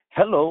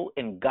Hello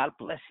and God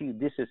bless you.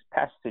 This is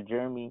Pastor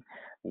Jeremy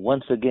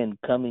once again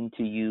coming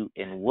to you,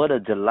 and what a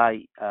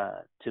delight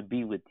to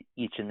be with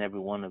each and every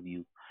one of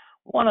you.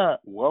 I want to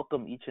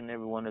welcome each and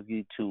every one of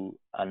you to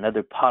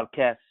another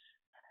podcast.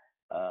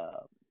 Uh,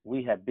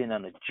 we have been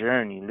on a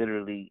journey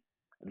literally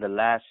the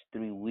last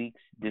 3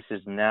 weeks. This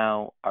is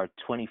now our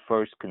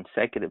 21st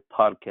consecutive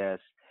podcast,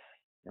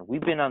 and we've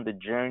been on the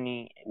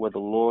journey where the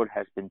Lord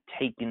has been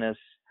taking us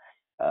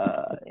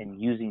and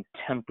using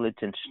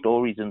templates and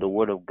stories in the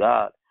Word of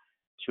God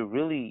to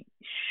really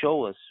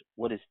show us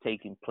what is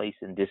taking place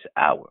in this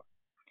hour.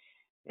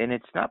 And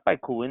it's not by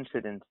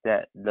coincidence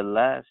that the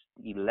last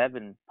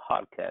 11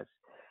 podcasts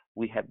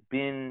we have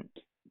been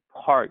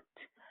parked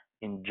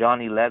in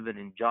John 11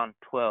 and John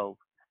 12,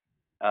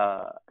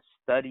 uh,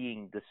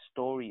 studying the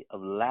story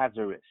of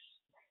Lazarus.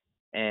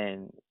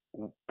 And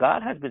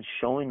God has been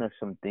showing us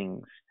some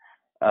things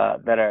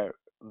that are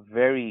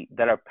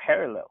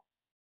parallel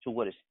to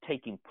what is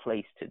taking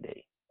place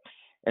today.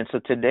 And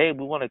so today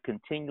we want to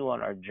continue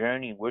on our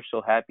journey. We're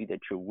so happy that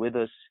you're with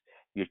us.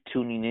 You're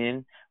tuning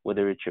in,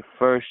 whether it's your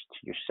first,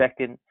 your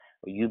second,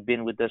 or you've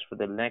been with us for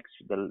the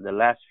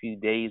last few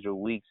days or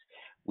weeks.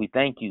 We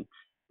thank you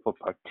for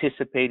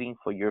participating.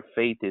 For your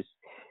faith is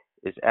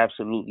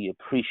absolutely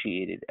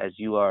appreciated as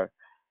you are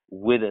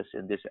with us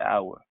in this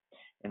hour.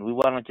 And we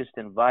want to just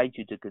invite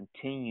you to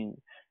continue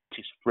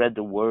to spread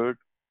the word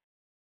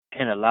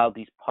and allow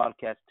these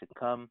podcasts to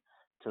come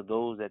to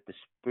those that the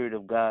Spirit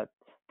of God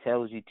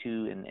tells you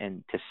to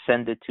and to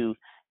send it to,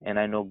 and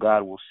I know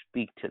God will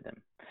speak to them.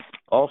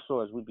 Also,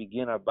 as we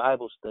begin our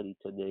Bible study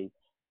today,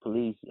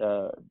 please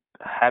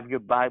have your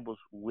Bibles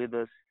with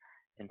us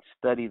and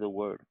study the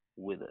Word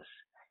with us.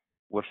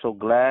 We're so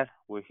glad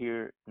we're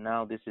here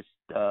now. This is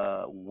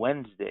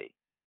Wednesday.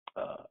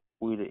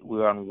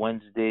 We're on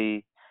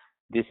Wednesday.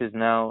 Is this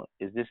now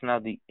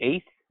the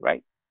 8th,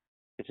 right?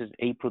 This is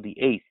April the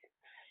 8th.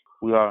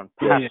 We are on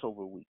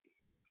Passover week.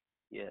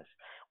 Yes,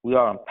 we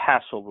are on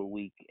Passover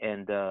week,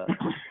 and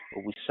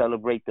we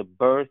celebrate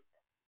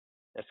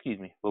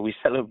we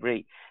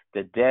celebrate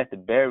the death,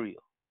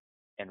 burial,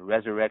 and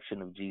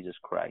resurrection of Jesus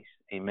Christ.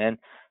 Amen.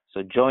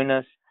 So join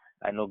us.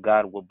 I know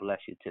God will bless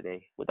you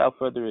today. Without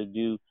further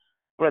ado,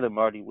 Brother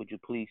Marty, would you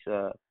please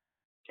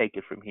take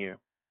it from here?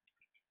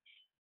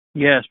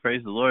 Yes,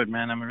 praise the Lord,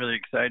 man. I'm really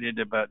excited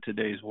about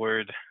today's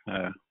word.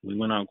 We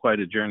went on quite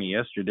a journey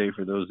yesterday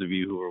for those of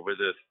you who were with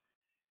us.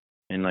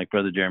 And like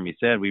Brother Jeremy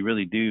said, we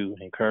really do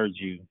encourage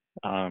you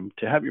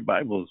to have your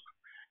Bibles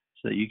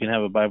so that you can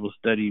have a Bible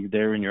study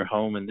there in your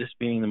home. And this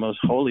being the most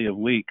holy of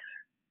weeks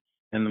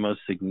and the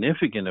most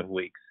significant of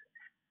weeks,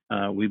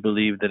 we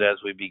believe that as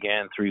we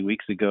began 3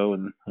 weeks ago,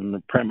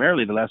 and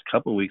primarily the last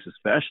couple of weeks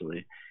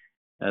especially,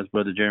 as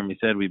Brother Jeremy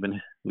said, we've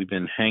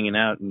been hanging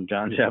out in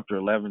John chapter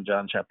 11,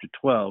 John chapter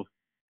 12,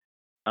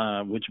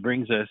 which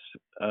brings us,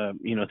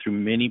 through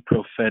many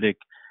prophetic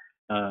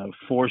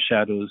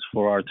foreshadows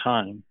for our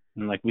time.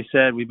 And like we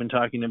said, we've been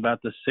talking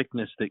about the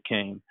sickness that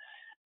came,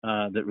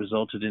 that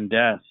resulted in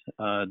death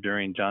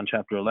during John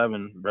chapter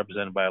 11,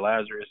 represented by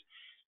Lazarus.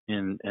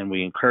 And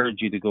we encourage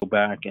you to go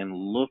back and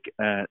look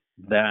at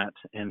that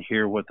and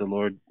hear what the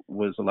Lord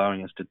was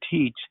allowing us to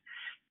teach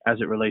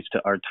as it relates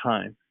to our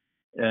time.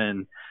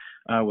 And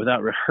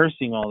without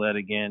rehearsing all that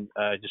again,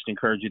 I just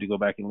encourage you to go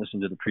back and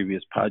listen to the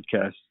previous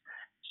podcast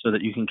so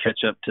that you can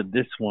catch up to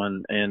this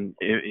one.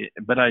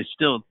 But I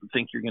still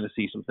think you're going to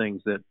see some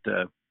things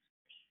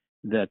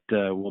that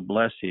will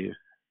bless you.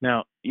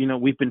 Now,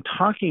 we've been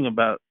talking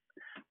about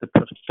the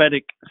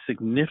prophetic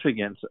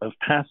significance of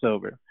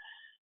Passover.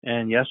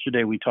 And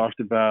yesterday we talked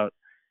about,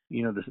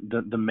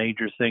 the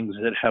major things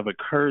that have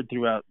occurred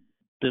throughout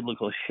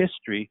biblical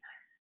history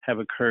have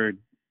occurred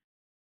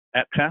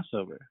at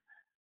Passover.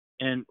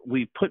 And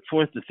we put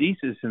forth the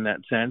thesis in that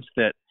sense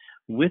that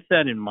with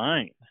that in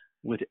mind,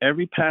 with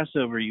every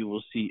Passover, you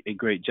will see a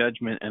great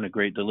judgment and a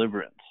great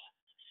deliverance.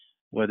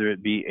 Whether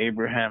it be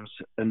Abraham's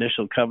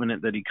initial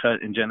covenant that he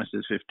cut in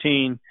Genesis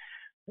 15,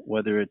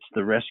 whether it's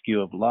the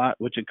rescue of Lot,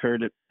 which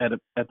occurred at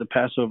the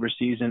Passover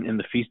season in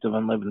the Feast of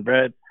Unleavened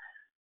Bread,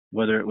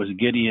 whether it was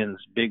Gideon's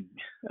big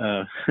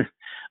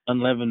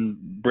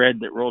unleavened bread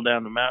that rolled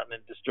down the mountain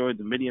and destroyed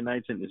the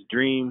Midianites in his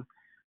dream,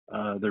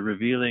 the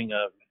revealing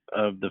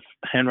of the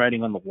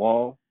handwriting on the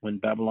wall when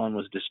Babylon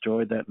was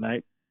destroyed that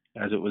night,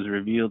 as it was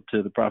revealed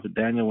to the prophet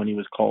Daniel when he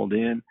was called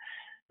in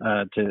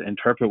to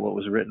interpret what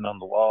was written on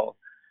the wall.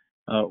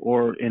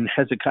 Or in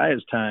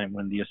Hezekiah's time,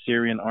 when the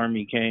Assyrian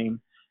army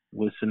came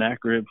with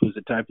Sennacherib, who's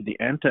a type of the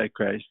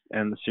Antichrist,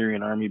 and the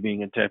Syrian army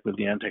being a type of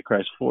the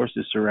Antichrist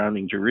forces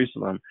surrounding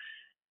Jerusalem,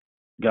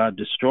 God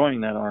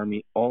destroying that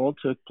army, all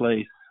took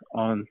place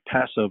on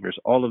Passovers,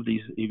 all of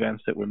these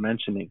events that we're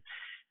mentioning,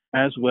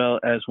 as well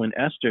as when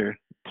Esther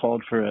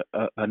called for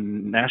a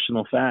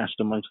national fast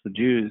amongst the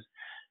Jews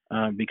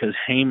because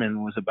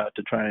Haman was about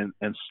to try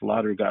and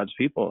slaughter God's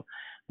people,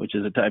 which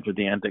is a type of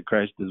the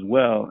Antichrist as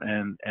well,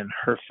 and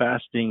her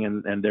fasting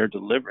and their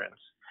deliverance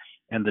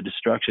and the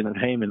destruction of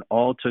Haman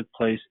all took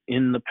place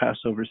in the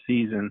Passover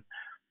season,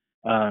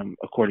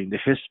 according to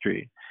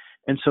history.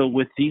 And so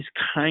with these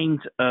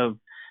kinds of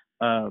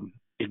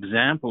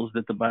examples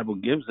that the Bible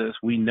gives us,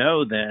 we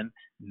know then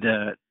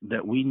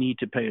that we need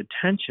to pay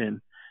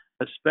attention,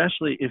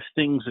 especially if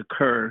things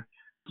occur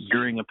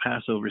during a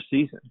Passover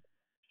season.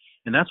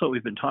 And that's what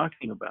we've been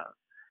talking about,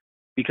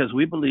 because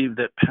we believe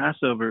that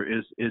Passover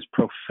is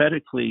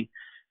prophetically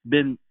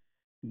been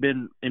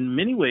in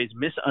many ways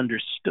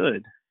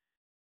misunderstood.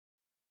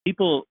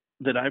 People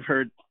that I've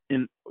heard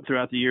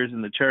throughout the years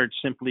in the church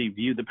simply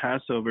view the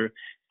Passover,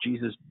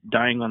 Jesus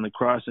dying on the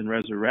cross and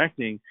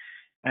resurrecting,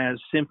 as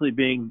simply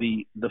being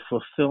the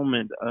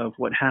fulfillment of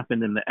what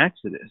happened in the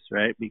Exodus,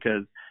 right?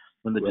 Because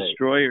when the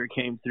destroyer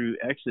came through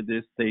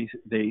Exodus, they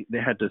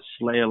had to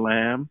slay a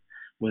lamb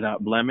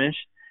without blemish,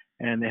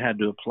 and they had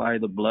to apply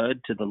the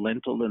blood to the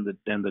lintel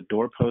and the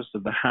doorpost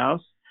of the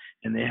house,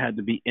 and they had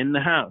to be in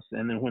the house.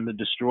 And then when the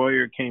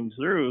destroyer came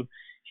through,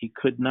 he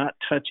could not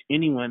touch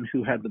anyone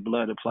who had the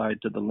blood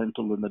applied to the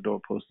lintel and the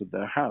doorpost of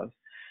their house.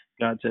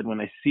 God said, when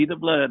I see the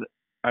blood,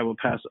 I will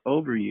pass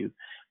over you.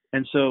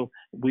 And so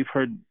we've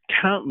heard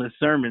countless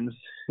sermons,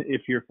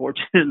 if you're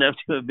fortunate enough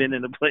to have been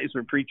in a place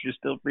where preachers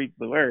still preach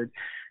the word,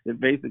 that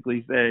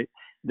basically say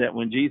that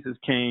when Jesus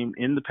came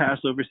in the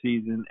Passover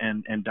season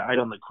and died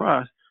on the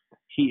cross,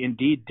 he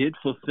indeed did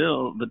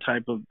fulfill the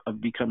type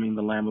of becoming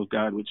the Lamb of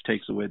God, which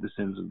takes away the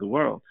sins of the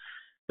world.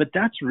 But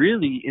that's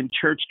really in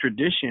church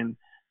tradition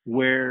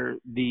where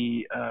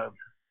the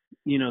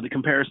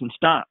comparison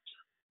stops.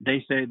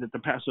 They say that the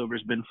Passover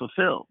has been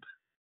fulfilled.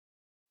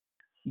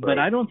 But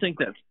I don't think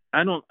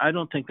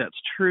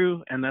that's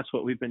true, and that's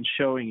what we've been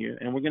showing you,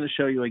 and we're going to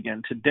show you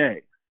again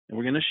today. And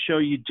we're going to show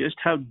you just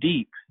how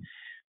deep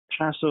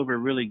Passover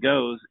really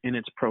goes in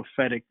its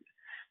prophetic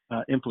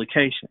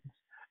implications.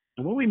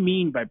 And what we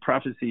mean by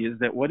prophecy is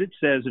that what it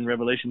says in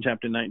Revelation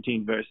chapter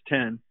 19, verse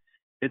 10,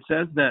 it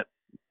says that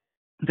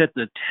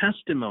the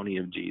testimony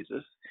of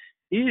Jesus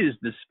is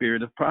the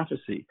spirit of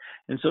prophecy.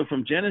 And so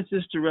from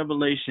Genesis to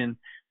Revelation,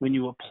 when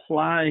you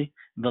apply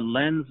the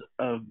lens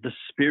of the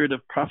spirit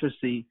of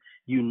prophecy,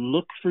 you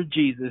look for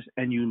Jesus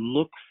and you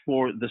look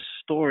for the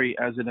story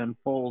as it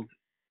unfolds,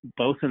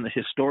 both in the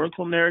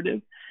historical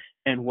narrative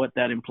and what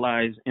that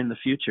implies in the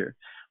future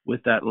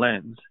with that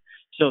lens.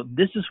 So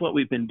this is what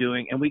we've been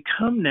doing. And we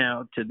come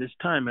now to this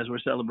time as we're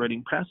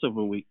celebrating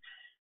Passover week.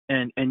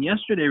 And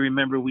yesterday,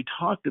 remember, we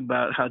talked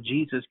about how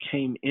Jesus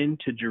came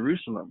into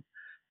Jerusalem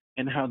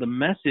and how the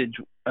message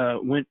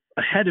went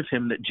ahead of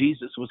him that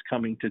Jesus was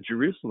coming to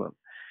Jerusalem.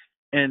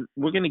 And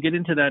we're going to get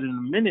into that in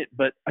a minute,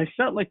 but I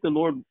felt like the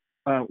Lord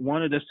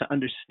wanted us to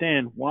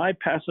understand why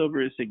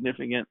Passover is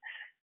significant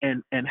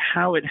and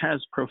how it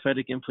has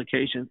prophetic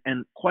implications,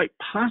 and quite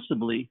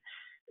possibly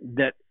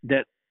that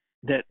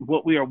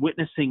what we are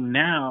witnessing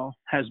now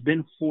has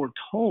been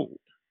foretold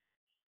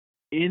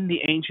in the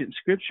ancient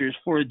scriptures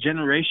for a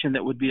generation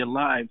that would be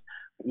alive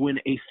when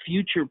a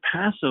future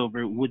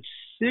Passover would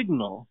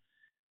signal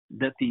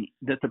that the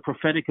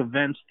prophetic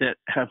events that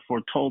have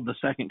foretold the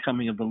second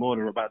coming of the Lord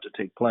are about to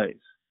take place.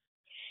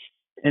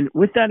 And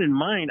with that in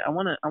mind, I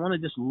want to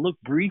just look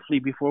briefly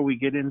before we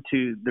get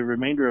into the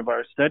remainder of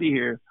our study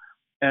here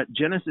at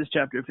Genesis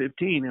chapter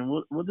 15,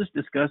 and we'll just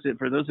discuss it.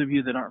 For those of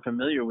you that aren't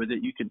familiar with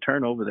it, you can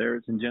turn over there.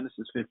 It's in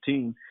Genesis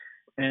 15,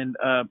 and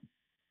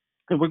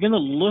we're going to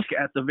look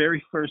at the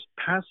very first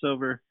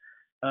Passover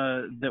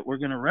that we're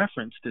going to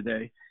reference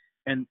today.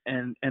 And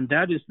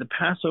that is the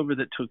Passover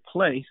that took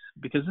place,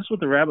 because this is what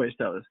the rabbis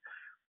tell us,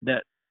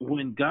 that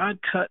when God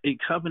cut a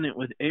covenant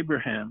with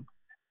Abraham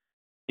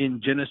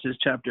in Genesis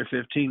chapter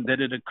 15,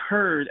 that it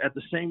occurred at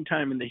the same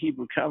time in the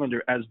Hebrew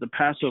calendar as the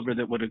Passover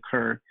that would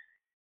occur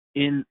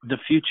in the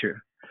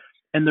future.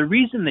 And the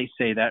reason they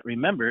say that,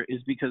 remember,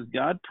 is because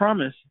God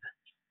promised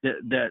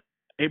that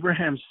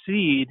Abraham's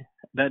seed,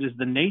 that is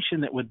the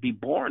nation that would be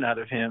born out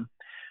of him,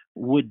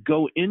 would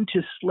go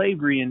into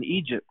slavery in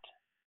Egypt,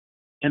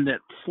 and that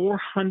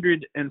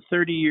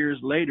 430 years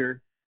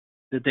later,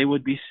 that they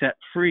would be set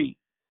free.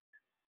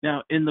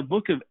 Now, in the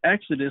book of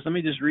Exodus, let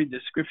me just read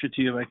this scripture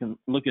to you if I can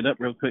look it up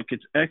real quick.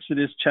 It's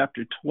Exodus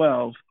chapter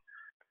 12,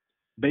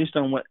 based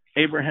on what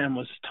Abraham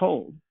was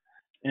told.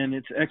 And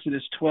it's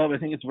Exodus 12, I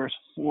think it's verse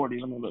 40.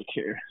 Let me look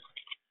here.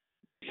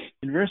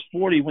 In verse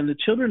 40, when the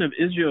children of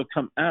Israel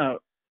come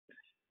out,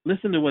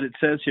 listen to what it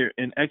says here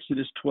in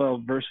Exodus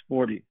 12, verse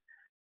 40.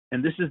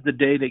 And this is the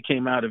day they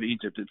came out of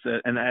Egypt. It says,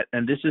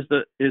 and this is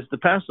the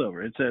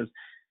Passover. It says,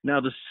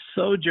 now the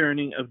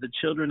sojourning of the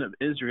children of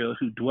Israel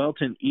who dwelt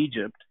in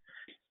Egypt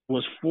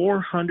was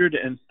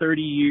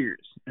 430 years.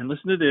 And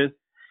listen to this.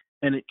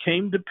 And it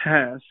came to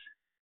pass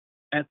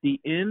at the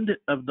end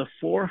of the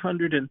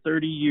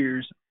 430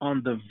 years,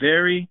 on the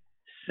very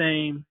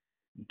same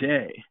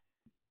day,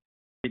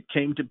 it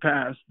came to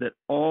pass that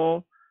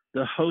all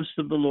the hosts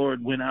of the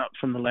Lord went out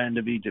from the land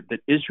of Egypt,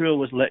 that Israel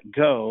was let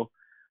go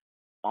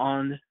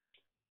on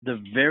the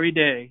very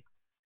day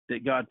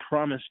that God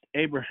promised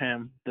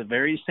Abraham, the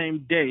very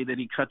same day that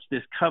he cuts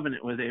this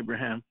covenant with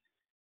Abraham.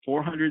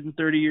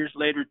 430 years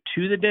later,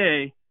 to the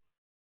day,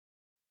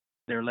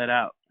 they're let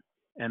out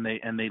and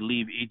they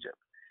leave Egypt.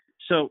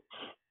 So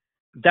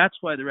that's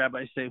why the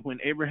rabbis say when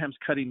Abraham's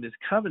cutting this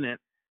covenant,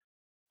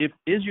 if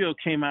Israel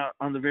came out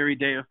on the very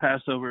day of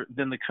Passover,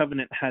 then the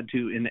covenant had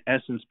to, in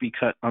essence, be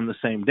cut on the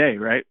same day,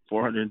 right?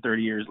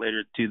 430 years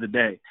later to the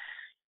day.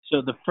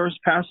 So the first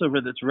Passover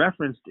that's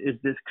referenced is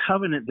this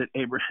covenant that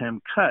Abraham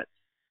cut.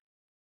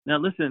 Now,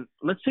 listen,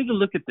 let's take a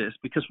look at this,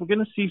 because we're going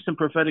to see some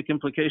prophetic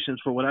implications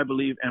for what I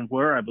believe and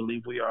where I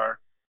believe we are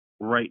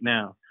right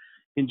now.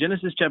 In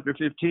Genesis chapter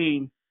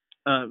 15,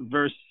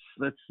 verse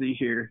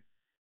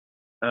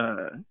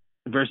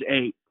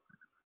 8,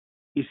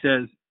 he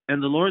says,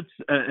 and the Lord,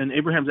 and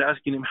Abraham's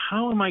asking him,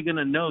 how am I going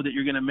to know that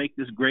you're going to make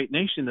this great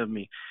nation of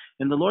me?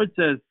 And the Lord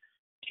says,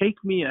 take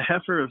me a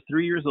heifer of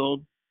 3 years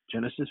old,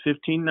 Genesis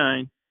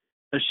 15:9,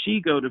 a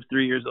she-goat of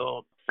 3 years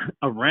old,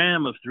 a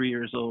ram of 3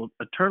 years old,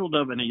 a turtle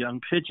dove, and a young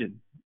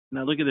pigeon.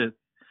 Now look at this.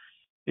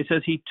 It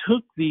says he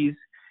took these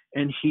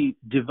and he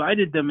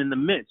divided them in the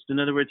midst. In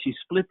other words, he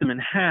split them in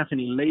half and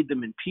he laid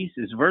them in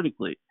pieces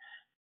vertically.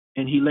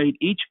 And he laid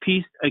each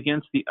piece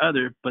against the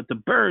other, but the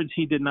birds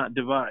he did not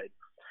divide.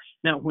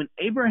 Now, when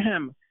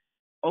Abraham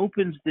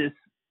opens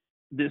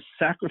this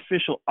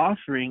sacrificial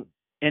offering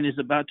and is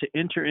about to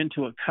enter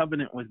into a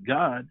covenant with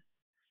God,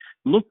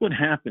 look what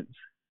happens.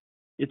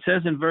 It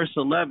says in verse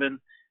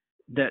 11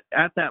 that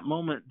at that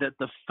moment that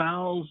the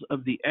fowls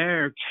of the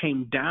air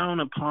came down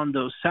upon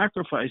those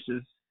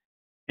sacrifices,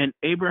 and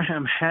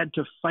Abraham had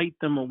to fight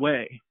them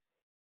away.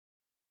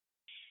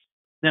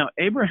 Now,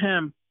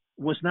 Abraham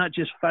was not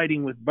just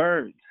fighting with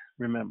birds,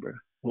 remember.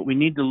 What we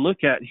need to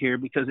look at here,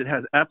 because it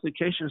has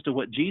applications to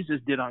what Jesus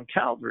did on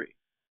Calvary.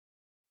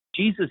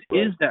 Jesus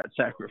is that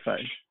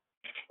sacrifice.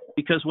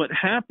 Because what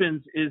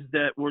happens is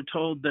that we're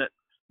told that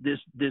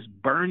this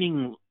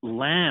burning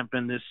lamp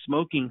and this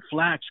smoking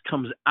flax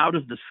comes out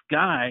of the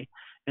sky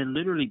and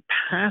literally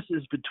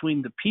passes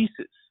between the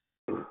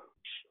pieces.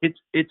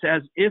 It's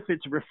as if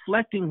it's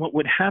reflecting what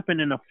would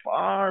happen in a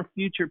far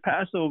future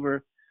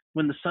Passover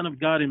when the Son of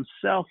God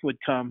himself would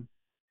come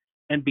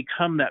and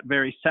become that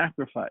very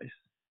sacrifice.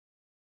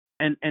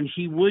 And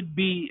he would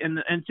be, and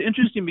it's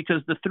interesting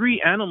because the three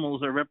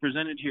animals are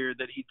represented here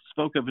that he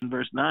spoke of in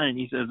verse 9.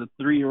 He says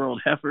a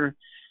 3-year-old heifer,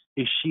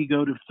 a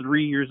she-goat of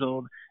 3 years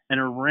old, and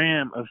a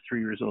ram of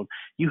 3 years old.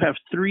 You have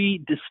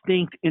three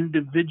distinct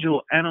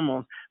individual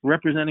animals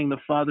representing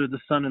the Father, the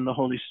Son, and the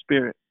Holy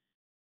Spirit.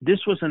 This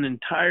was an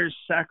entire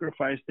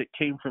sacrifice that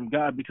came from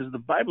God, because the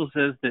Bible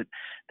says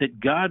that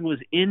God was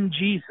in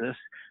Jesus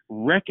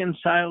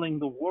reconciling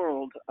the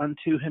world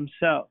unto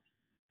himself.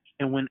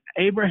 And when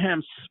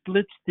Abraham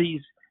splits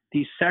these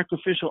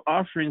sacrificial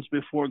offerings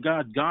before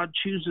God, God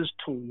chooses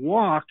to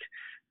walk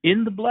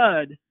in the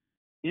blood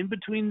in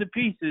between the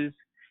pieces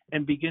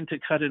and begin to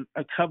cut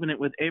a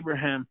covenant with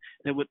Abraham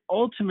that would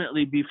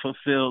ultimately be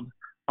fulfilled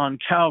on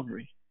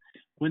Calvary.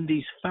 When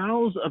these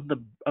fowls of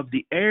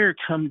the air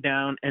come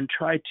down and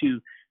try to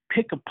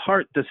pick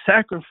apart the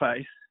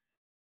sacrifice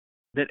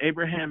that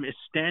Abraham is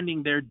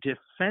standing there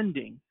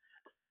defending,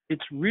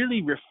 it's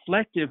really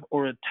reflective,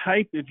 or a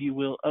type, if you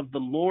will, of the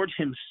Lord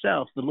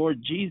himself, the Lord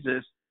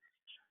Jesus,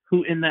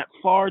 who in that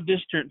far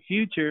distant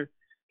future,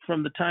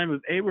 from the time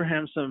of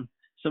Abraham, some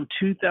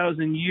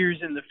 2,000 years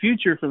in the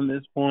future from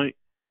this point,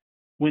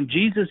 when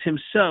Jesus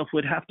himself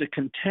would have to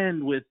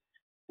contend with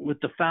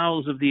the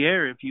fowls of the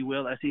air, if you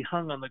will, as he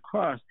hung on the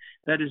cross.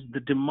 That is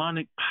the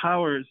demonic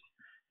powers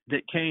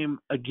that came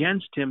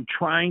against him,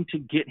 trying to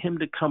get him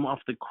to come off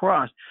the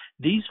cross.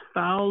 These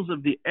fowls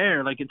of the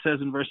air, like it says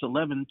in verse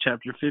 11,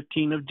 chapter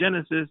 15 of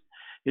Genesis,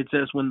 it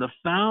says, when the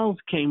fowls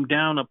came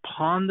down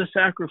upon the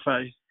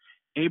sacrifice,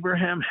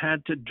 Abraham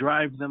had to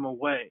drive them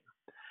away.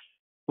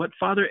 What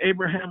Father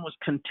Abraham was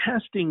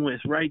contesting with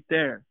right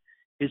there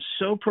is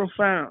so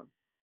profound,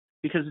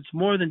 because it's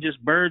more than just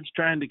birds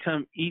trying to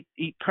come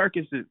eat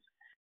carcasses.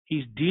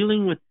 He's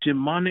dealing with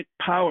demonic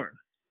power.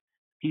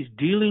 He's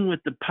dealing with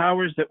the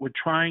powers that were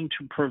trying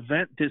to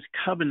prevent this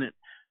covenant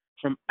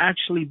from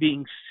actually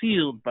being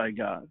sealed by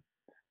God.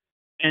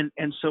 And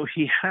so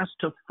he has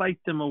to fight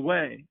them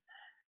away.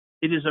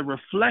 It is a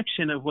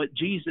reflection of what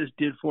Jesus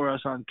did for us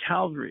on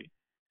Calvary,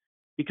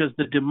 because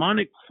the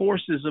demonic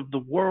forces of the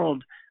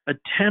world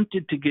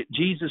attempted to get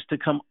Jesus to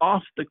come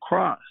off the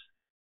cross,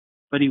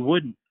 but he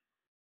wouldn't.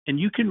 And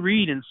you can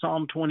read in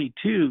Psalm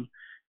 22,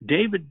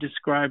 David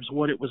describes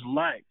what it was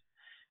like.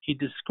 He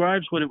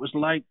describes what it was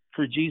like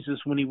for Jesus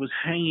when he was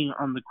hanging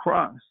on the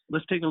cross.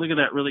 Let's take a look at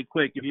that really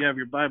quick. If you have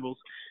your Bibles,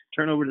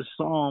 turn over to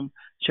Psalm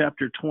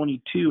chapter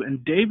 22.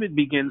 And David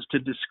begins to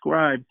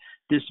describe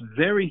this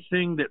very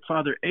thing that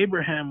Father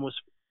Abraham was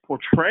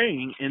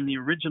portraying in the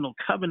original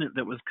covenant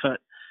that was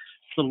cut.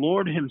 The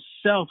Lord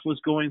himself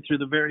was going through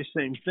the very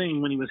same thing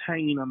when he was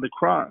hanging on the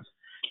cross.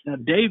 Now,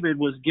 David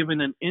was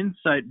given an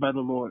insight by the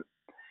Lord.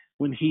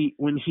 When he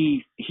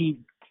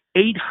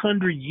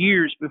 800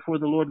 years before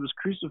the Lord was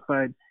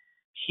crucified,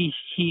 he's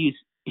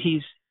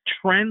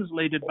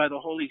translated by the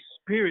Holy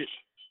Spirit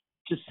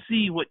to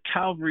see what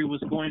Calvary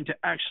was going to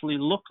actually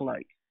look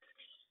like.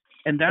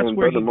 And that's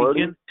where he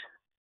begins.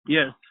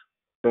 Yes.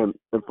 And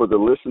for the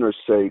listener's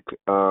sake,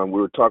 we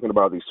were talking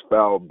about these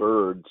foul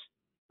birds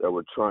that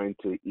were trying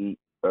to eat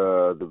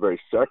the very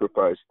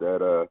sacrifice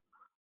that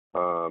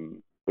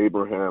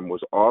Abraham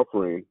was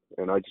offering.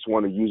 And I just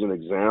want to use an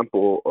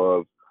example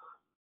of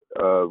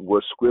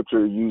where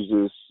Scripture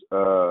uses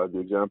the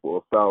example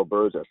of foul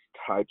birds as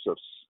types of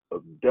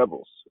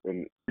devils.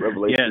 In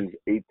Revelation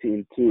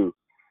 18:2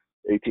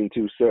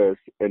 says,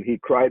 "And he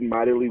cried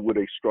mightily with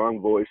a strong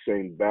voice,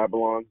 saying,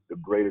 Babylon, the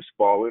great is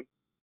fallen,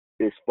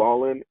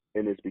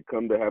 and is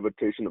become the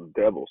habitation of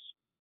devils,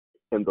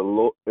 and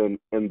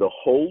the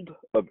hold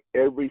of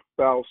every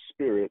foul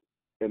spirit,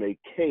 and a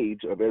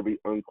cage of every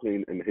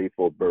unclean and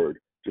hateful bird."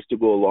 Just to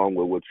go along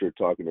with what you're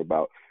talking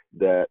about,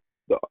 that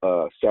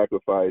the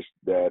sacrifice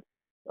that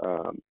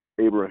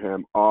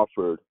Abraham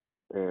offered,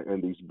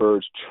 and these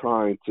birds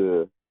trying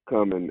to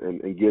come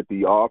and get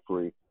the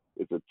offering,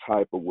 is a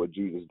type of what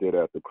Jesus did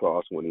at the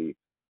cross when he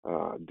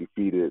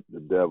defeated the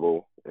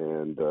devil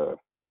and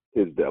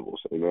his devils.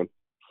 Amen.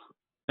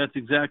 That's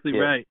exactly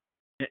right.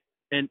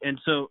 And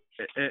so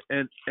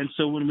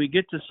when we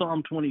get to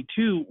Psalm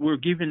 22, we're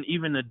given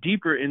even a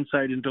deeper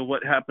insight into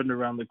what happened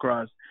around the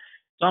cross.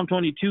 Psalm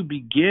 22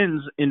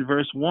 begins in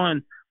verse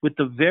 1 with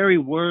the very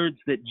words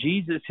that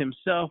Jesus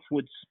himself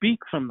would speak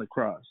from the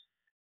cross.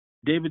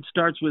 David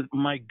starts with,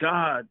 my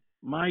God,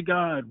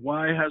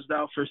 why hast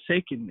thou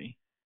forsaken me?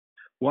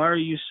 Why are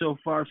you so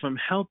far from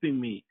helping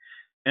me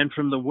and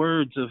from the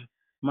words of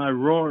my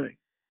roaring?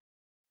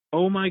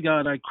 Oh my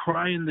God, I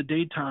cry in the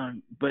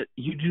daytime, but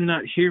you do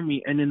not hear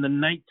me, and in the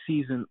night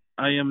season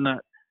I am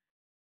not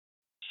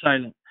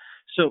silent.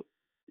 So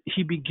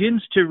he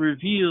begins to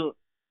reveal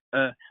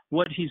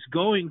what he's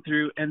going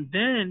through, and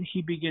then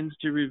he begins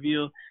to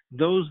reveal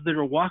those that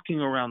are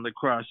walking around the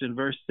cross. In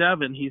verse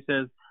 7, he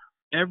says,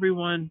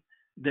 everyone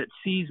that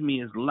sees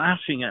me is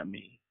laughing at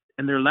me,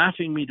 and they're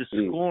laughing me to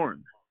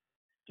scorn.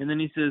 And then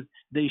he says,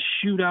 they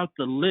shoot out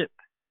the lip.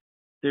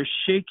 They're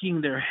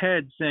shaking their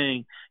head,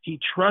 saying, he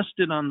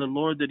trusted on the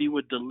Lord that he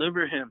would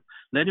deliver him.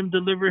 Let him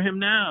deliver him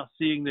now,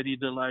 seeing that he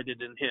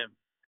delighted in him.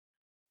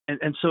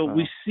 And so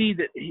we see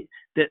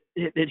that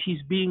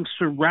he's being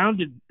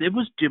surrounded. It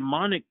was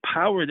demonic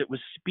power that was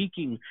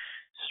speaking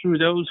through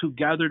those who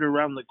gathered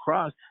around the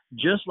cross,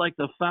 just like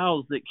the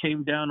fowls that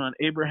came down on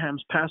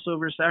Abraham's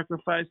Passover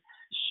sacrifice.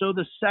 So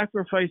the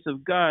sacrifice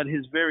of God,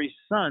 his very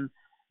son,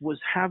 was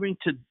having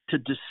to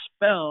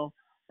dispel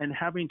and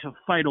having to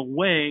fight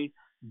away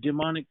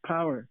demonic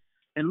power.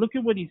 And look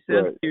at what he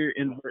says here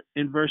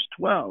in verse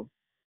 12.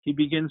 He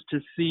begins to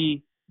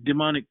see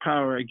demonic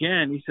power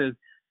again. He says,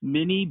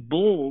 many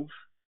bulls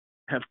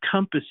have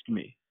compassed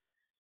me.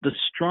 The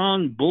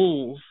strong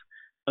bulls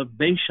of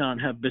Bashan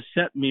have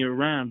beset me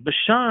around.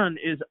 Bashan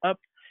is up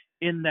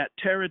in that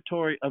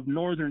territory of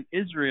northern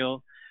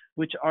Israel,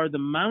 which are the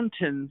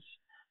mountains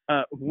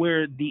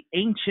where the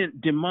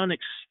ancient demonic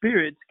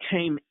spirits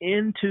came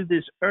into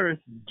this earth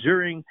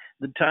during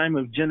the time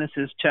of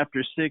Genesis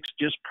chapter 6,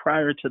 just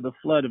prior to the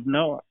flood of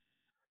Noah.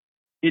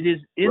 It is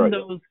in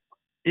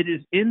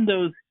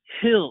those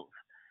hills.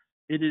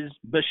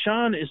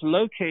 Bashan is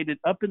located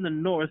up in the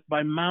north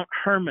by Mount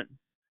Hermon,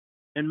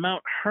 and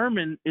Mount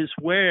Hermon is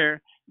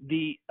where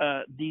the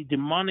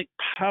demonic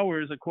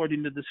powers,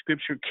 according to the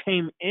scripture,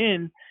 came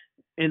in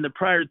the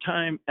prior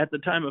time, at the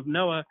time of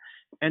Noah.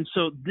 And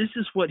so this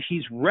is what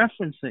he's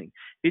referencing.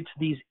 It's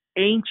these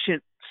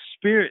ancient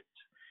spirits,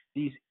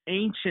 these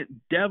ancient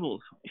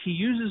devils. He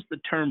uses the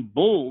term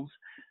bulls,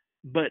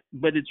 but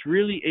it's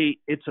really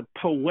a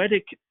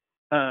poetic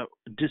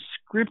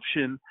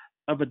description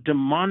of a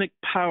demonic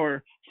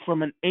power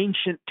from an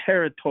ancient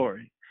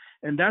territory.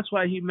 And that's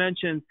why he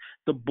mentioned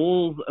the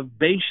bulls of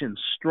Bashan.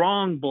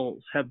 Strong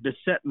bulls have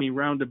beset me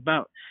round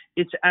about.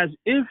 It's as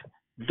if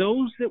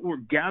those that were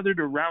gathered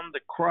around the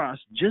cross,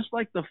 just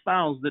like the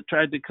fowls that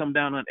tried to come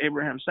down on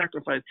Abraham's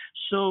sacrifice,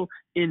 so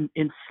in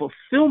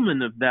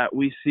fulfillment of that,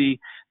 we see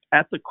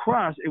at the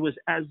cross, it was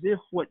as if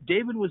what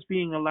David was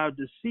being allowed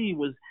to see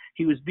was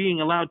he was being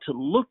allowed to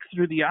look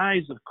through the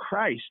eyes of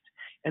Christ,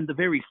 and the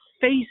very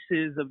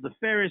faces of the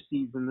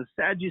Pharisees and the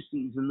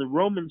Sadducees and the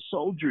Roman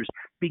soldiers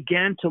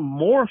began to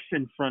morph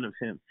in front of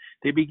him.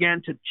 They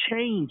began to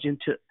change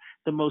into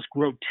the most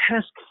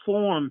grotesque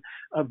form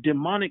of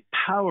demonic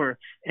power,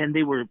 and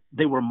they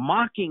were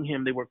mocking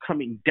him. They were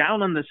coming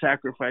down on the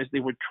sacrifice. They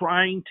were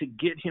trying to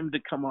get him to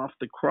come off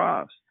the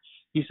cross.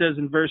 He says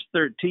in verse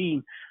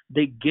 13,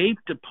 they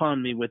gaped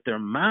upon me with their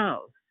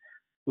mouths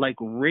like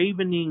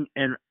ravening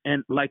and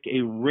like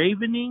a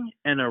ravening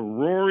and a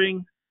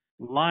roaring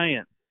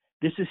lion.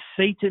 This is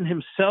Satan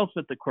himself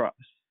at the cross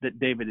that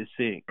David is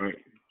seeing.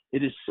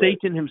 It is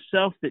Satan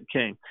himself that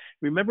came.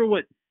 Remember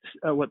what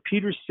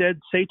Peter said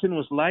Satan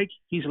was like?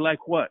 He's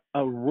like what?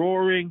 A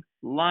roaring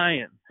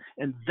lion.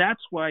 And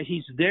that's why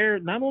he's there.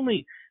 Not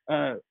only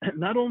are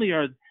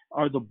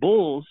the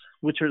bulls,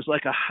 which is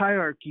like a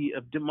hierarchy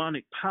of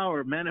demonic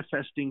power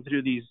manifesting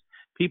through these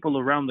people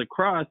around the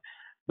cross,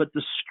 but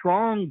the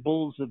strong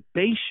bulls of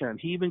Bashan.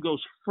 He even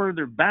goes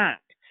further back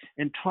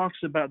and talks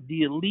about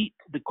the elite,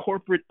 the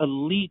corporate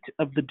elite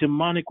of the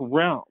demonic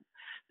realm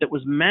that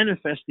was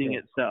manifesting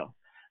itself,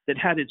 that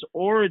had its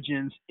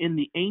origins in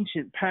the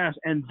ancient past.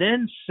 And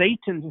then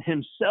Satan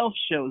himself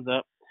shows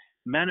up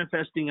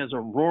manifesting as a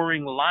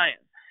roaring lion.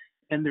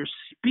 And they're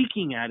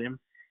speaking at him,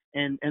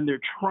 and they're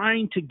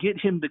trying to get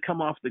him to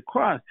come off the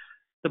cross.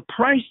 The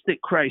price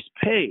that Christ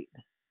paid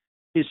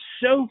is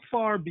so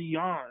far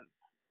beyond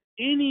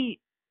any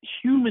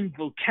human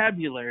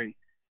vocabulary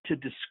to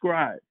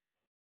describe.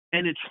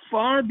 And it's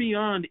far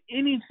beyond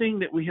anything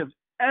that we have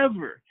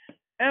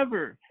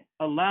ever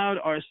allowed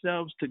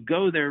ourselves to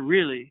go there,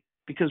 really,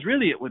 because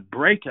really it would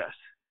break us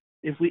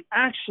if we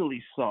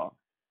actually saw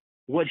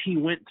what he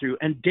went through.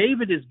 And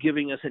David is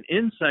giving us an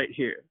insight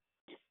here.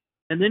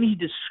 And then he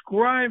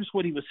describes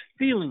what he was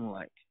feeling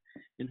like.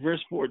 In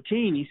verse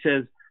 14, he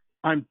says,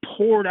 I'm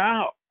poured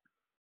out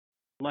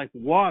like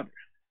water.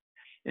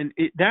 And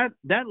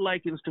that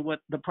likens to what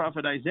the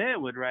prophet Isaiah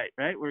would write,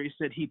 right? Where he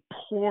said he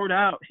poured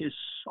out his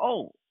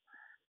soul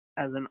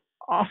as an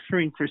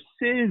offering for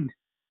sin.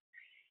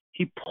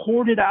 He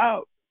poured it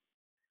out,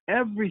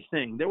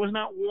 everything. There was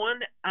not 1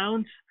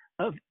 ounce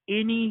of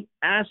any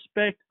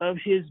aspect of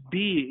his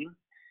being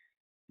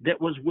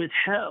that was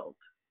withheld.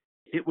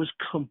 It was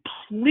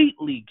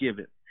completely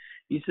given.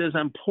 He says,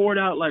 I'm poured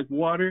out like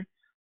water.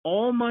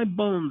 All my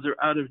bones are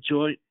out of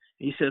joint.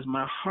 He says,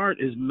 my heart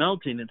is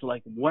melting. It's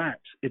like wax.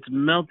 It's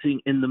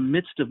melting in the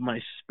midst of my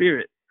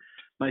spirit.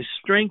 My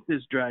strength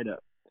is dried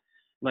up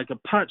like a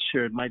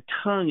potsherd. My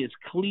tongue is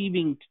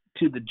cleaving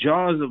to the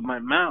jaws of my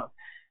mouth.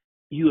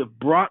 You have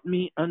brought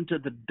me unto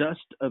the dust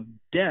of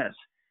death.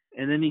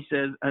 And then he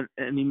says,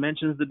 and he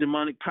mentions the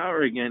demonic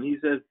power again. He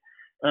says,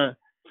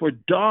 for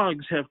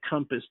dogs have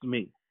compassed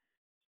me.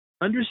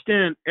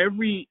 Understand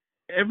everything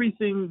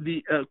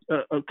the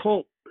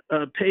occult,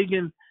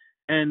 pagan,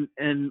 and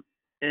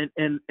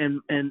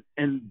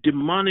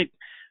demonic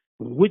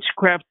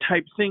witchcraft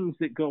type things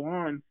that go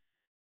on.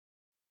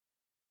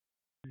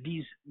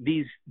 These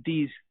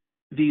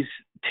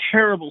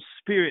terrible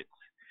spirits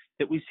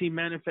that we see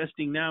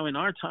manifesting now in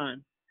our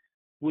time,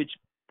 which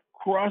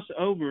cross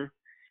over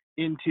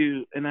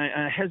into, and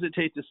I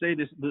hesitate to say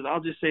this, but I'll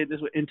just say it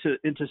this way,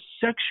 into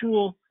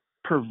sexual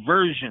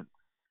perversion.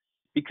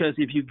 Because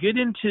if you get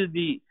into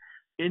the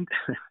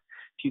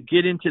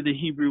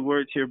Hebrew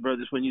words here,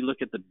 brothers, when you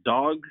look at the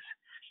dogs,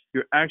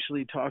 you're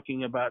actually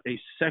talking about a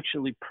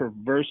sexually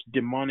perverse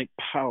demonic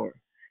power.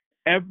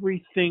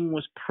 Everything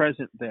was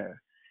present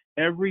there.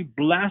 Every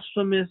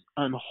blasphemous,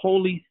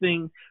 unholy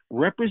thing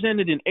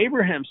represented in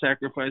Abraham's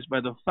sacrifice by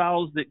the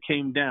fowls that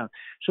came down.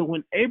 So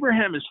when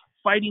Abraham is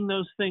fighting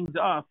those things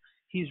off,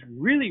 he's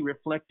really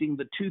reflecting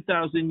the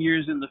 2,000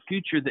 years in the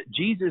future that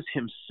Jesus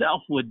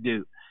himself would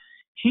do.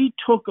 He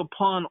took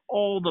upon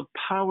all the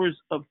powers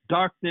of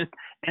darkness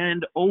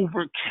and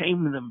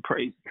overcame them,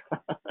 praise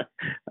God.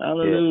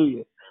 Hallelujah.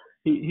 Yes.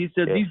 He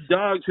said, yes. These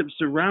dogs have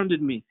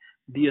surrounded me.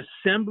 The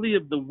assembly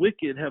of the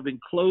wicked have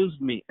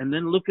enclosed me. And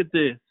then look at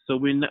this. So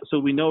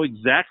we know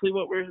exactly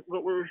what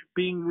we're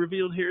being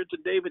revealed here to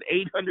David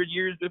 800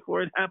 years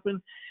before it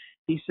happened.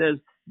 He says,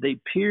 they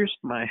pierced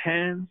my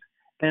hands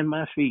and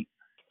my feet.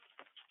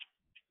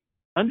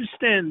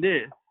 Understand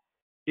this.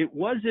 It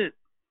wasn't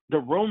the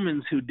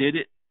Romans who did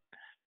it.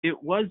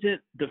 It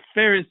wasn't the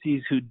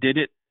Pharisees who did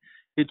it.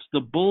 It's the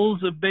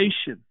bulls of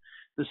Bashan,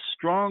 the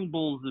strong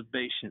bulls of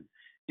Bashan.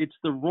 It's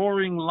the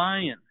roaring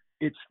lion.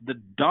 It's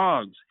the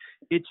dogs.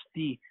 It's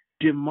the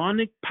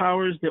demonic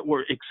powers that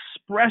were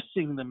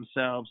expressing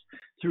themselves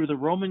through the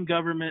Roman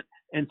government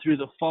and through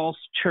the false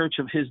church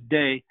of his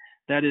day.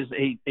 That is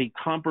a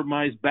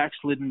compromised,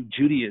 backslidden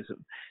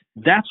Judaism.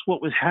 That's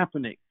what was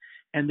happening.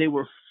 And they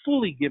were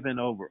fully given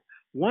over.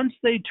 Once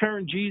they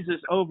turned Jesus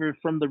over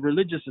from the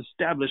religious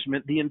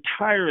establishment, the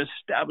entire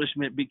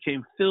establishment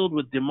became filled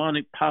with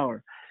demonic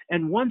power.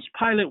 And once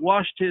Pilate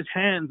washed his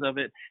hands of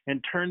it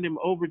and turned him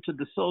over to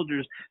the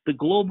soldiers, the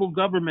global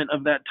government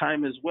of that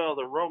time as well,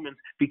 the Romans,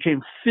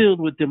 became filled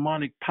with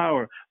demonic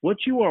power. What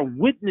you are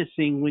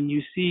witnessing when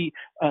you see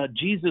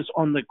Jesus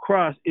on the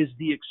cross is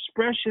the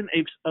expression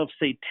of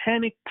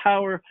satanic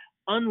power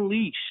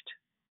unleashed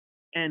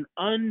and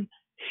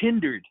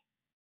unhindered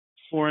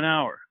for an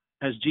hour,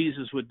 as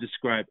Jesus would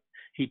describe it.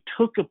 He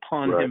took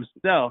upon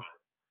himself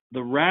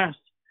the wrath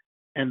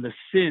and the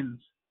sins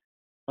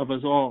of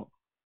us all.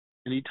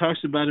 And he talks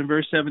about in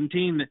verse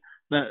 17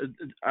 that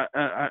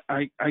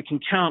I can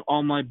count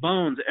all my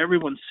bones,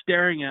 everyone's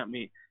staring at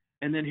me.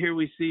 And then here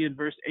we see in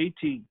verse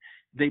 18,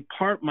 they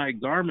part my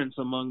garments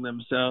among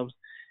themselves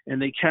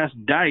and they cast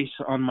dice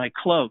on my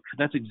cloak.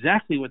 That's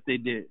exactly what they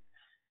did.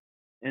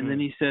 And then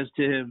he says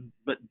to him,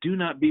 but do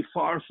not be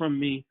far from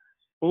me,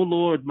 O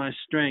Lord, my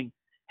strength.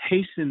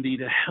 Hasten thee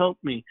to help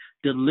me.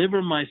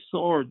 Deliver my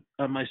soul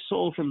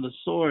from the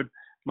sword,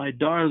 my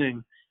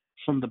darling,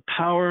 from the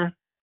power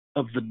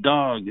of the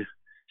dog.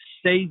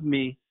 Save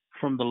me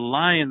from the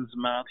lion's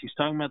mouth. He's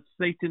talking about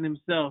Satan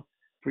himself.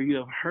 For you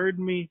have heard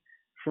me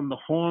from the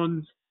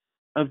horns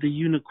of the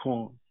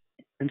unicorn.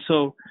 And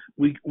so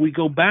we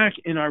go back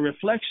in our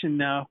reflection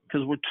now,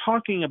 because we're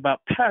talking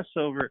about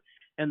Passover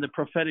and the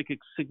prophetic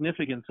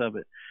significance of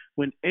it.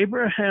 When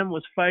Abraham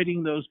was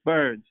fighting those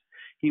birds,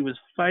 he was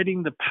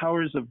fighting the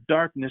powers of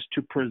darkness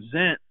to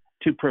prevent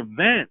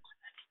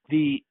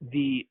the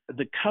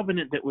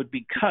covenant that would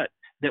be cut,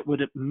 that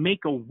would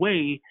make a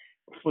way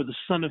for the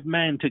Son of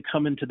Man to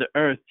come into the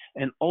earth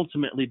and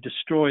ultimately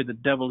destroy the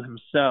devil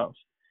himself.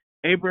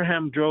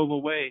 Abraham drove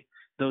away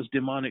those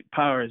demonic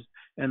powers,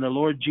 and the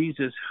Lord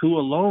Jesus, who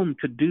alone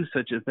could do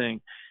such a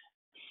thing,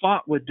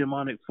 fought with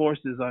demonic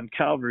forces on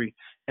Calvary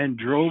and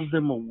drove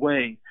them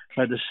away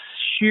by the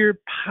sheer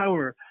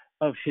power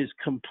of his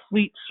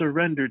complete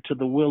surrender to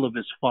the will of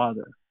his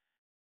Father.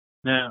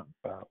 Now,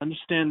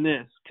 understand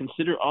this.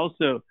 Consider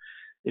also,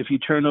 if you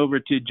turn over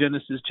to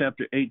Genesis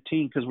chapter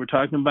 18, because we're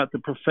talking about the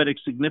prophetic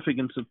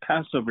significance of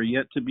Passover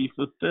yet to be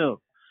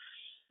fulfilled.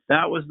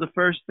 That was the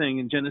first thing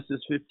in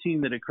Genesis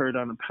 15 that occurred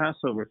on the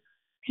Passover.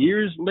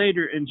 Years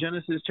later in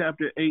Genesis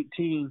chapter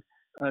 18,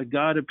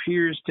 God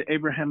appears to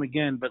Abraham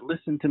again. But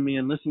listen to me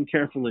and listen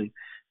carefully,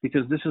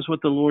 because this is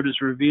what the Lord is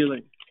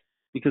revealing.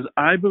 Because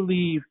I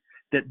believe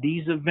that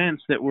these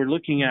events that we're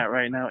looking at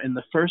right now in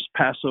the first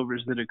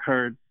Passovers that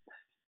occurred,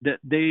 that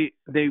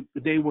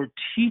they were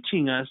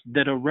teaching us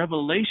that a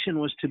revelation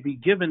was to be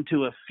given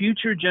to a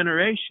future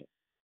generation,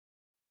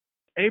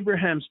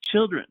 Abraham's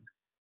children,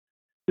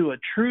 to a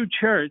true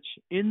church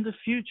in the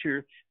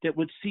future that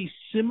would see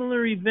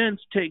similar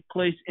events take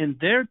place in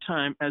their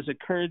time as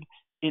occurred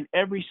in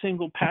every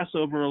single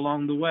Passover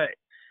along the way.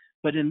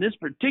 But in this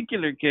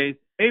particular case,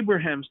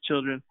 Abraham's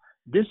children,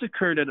 this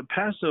occurred at a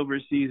Passover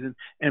season,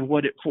 and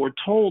what it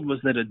foretold was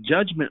that a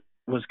judgment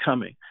was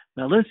coming.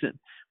 Now listen,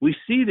 we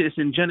see this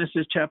in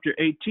Genesis chapter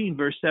 18,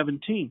 verse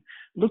 17.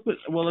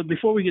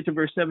 Before we get to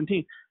verse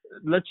 17,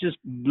 let's just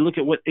look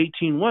at what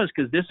 18 was,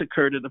 because this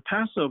occurred at the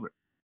Passover.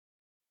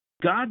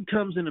 God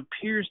comes and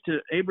appears to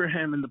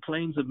Abraham in the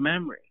plains of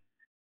Mamre,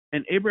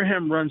 and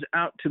Abraham runs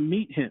out to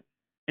meet him,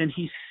 and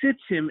he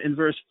sits him in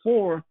verse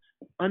 4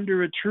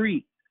 under a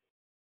tree.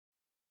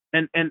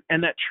 And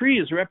that tree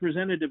is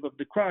representative of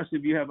the cross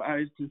if you have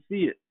eyes to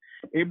see it.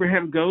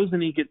 Abraham goes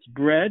and he gets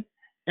bread,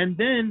 and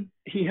then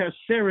he has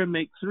Sarah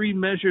make 3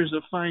 measures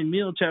of fine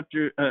meal,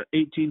 chapter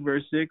 18,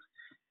 verse 6,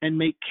 and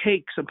make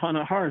cakes upon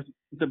a hearth,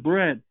 the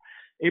bread.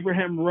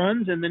 Abraham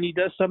runs, and then he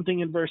does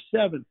something in verse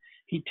 7.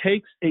 He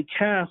takes a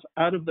calf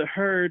out of the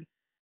herd,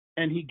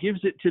 and he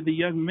gives it to the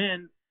young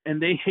men, and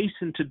they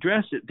hasten to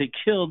dress it. They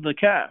kill the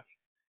calf.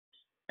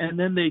 And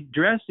then they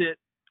dress it,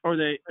 or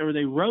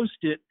they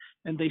roast it,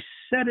 and they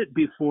set it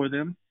before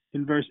them,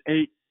 in verse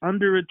 8,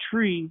 under a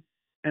tree,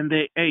 and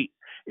they ate.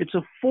 It's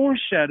a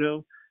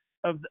foreshadow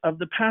of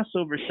the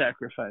Passover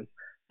sacrifice.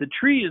 The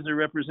tree is a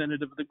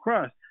representative of the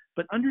cross.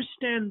 But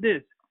understand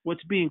this,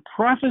 what's being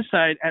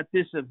prophesied at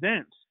this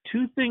event,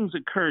 2 things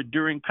occurred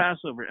during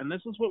Passover, and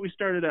this is what we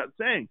started out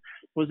saying,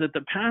 was that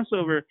the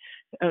Passover,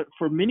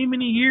 for many,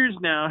 many years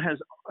now,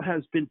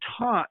 has been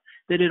taught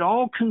that it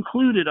all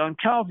concluded on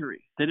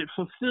Calvary, that it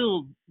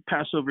fulfilled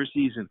Passover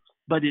season,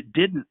 but it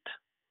didn't.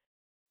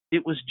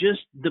 It was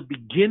just the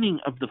beginning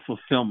of the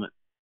fulfillment.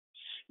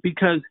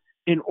 Because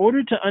in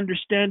order to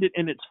understand it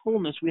in its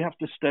fullness, we have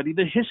to study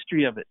the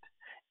history of it.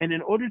 And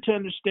in order to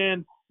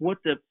understand what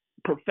the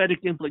prophetic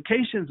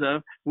implications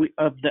of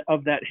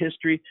that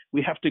history,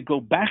 we have to go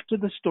back to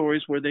the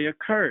stories where they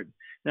occurred.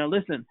 Now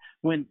listen,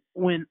 when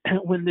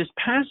this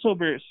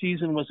Passover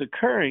season was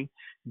occurring,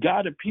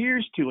 God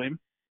appears to him,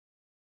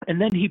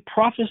 and then he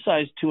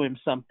prophesies to him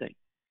something.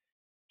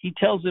 He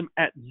tells him,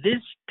 at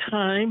this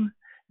time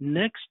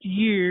next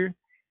year,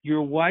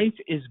 your wife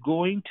is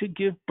going to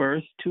give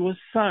birth to a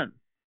son.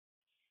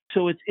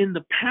 So it's in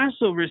the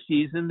Passover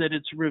season that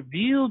it's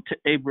revealed to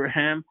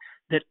Abraham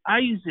that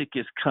Isaac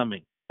is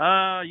coming.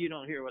 You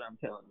don't hear what I'm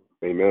telling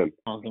you. Amen.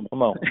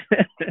 Come on.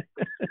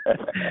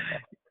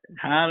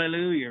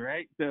 Hallelujah,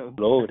 right? So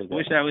Lord, I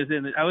wish I was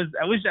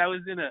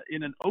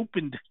in an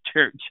opened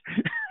church.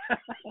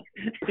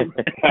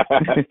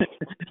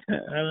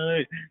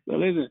 Hallelujah.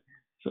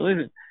 So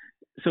listen.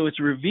 So it's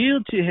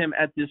revealed to him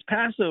at this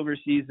Passover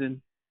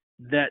season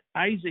that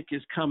Isaac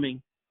is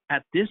coming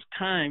at this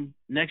time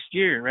next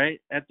year, right?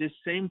 At this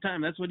same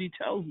time. That's what he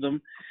tells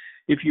them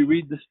if you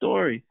read the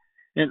story.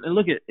 And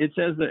look at it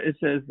says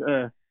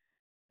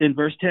in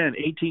verse 10,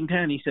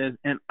 18:10, he says,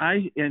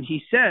 and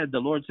he said, the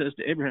Lord says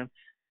to Abraham,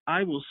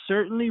 I will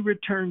certainly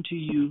return to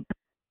you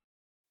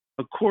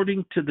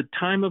according to the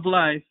time of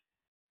life,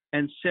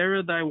 and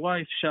Sarah thy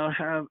wife shall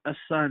have a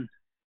son.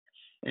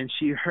 And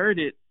she heard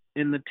it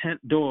in the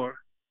tent door,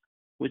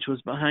 which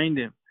was behind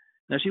him.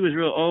 Now she was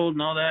real old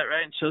and all that,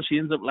 right? And so she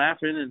ends up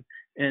laughing,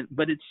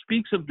 but it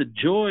speaks of the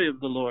joy of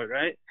the Lord,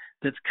 right?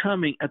 That's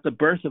coming at the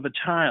birth of a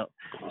child.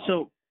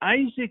 So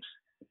Isaac's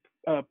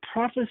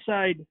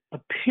prophesied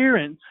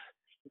appearance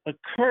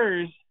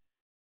occurs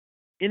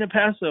in a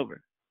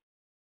Passover.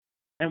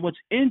 And what's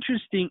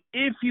interesting,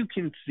 if you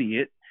can see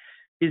it,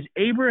 is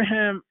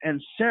Abraham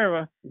and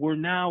Sarah were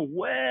now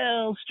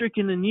well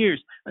stricken in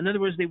years. In other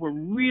words, they were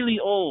really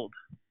old.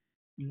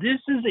 This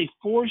is a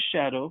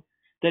foreshadow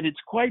that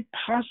it's quite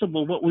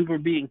possible what we were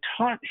being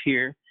taught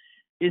here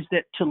is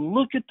that to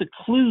look at the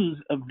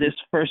clues of this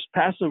first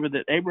Passover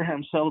that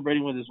Abraham's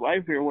celebrating with his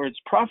wife here, where it's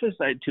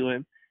prophesied to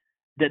him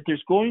that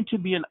there's going to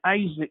be an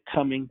Isaac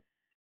coming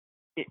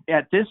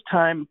at this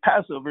time,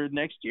 Passover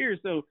next year.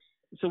 So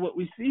what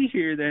we see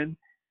here then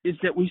is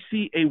that we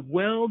see a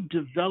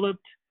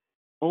well-developed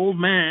old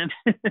man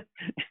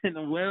and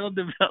a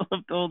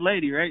well-developed old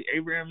lady, right?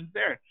 Abraham and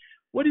Sarah.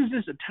 What is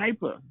this a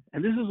type of?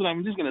 And this is what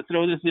I'm just going to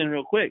throw this in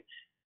real quick.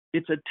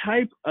 It's a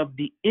type of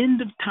the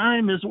end of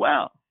time as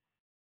well.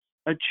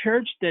 A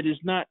church that is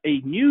not a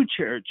new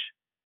church,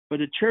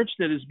 but a church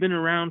that has been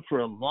around for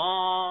a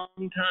long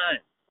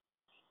time.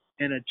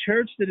 And a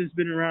church that has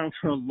been around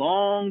for a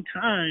long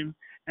time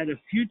at a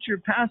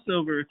future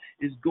Passover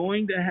is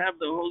going to have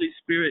the Holy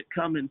Spirit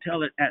come and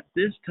tell it at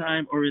this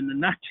time or in the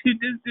not too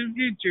distant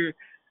future,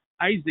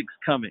 Isaac's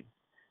coming.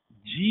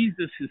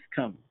 Jesus is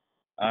coming.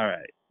 All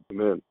right.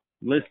 Amen.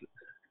 Listen.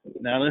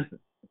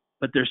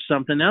 But there's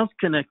something else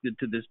connected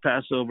to this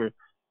Passover.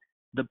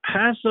 The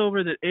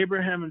Passover that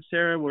Abraham and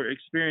Sarah were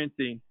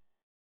experiencing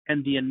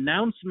and the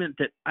announcement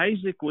that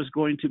Isaac was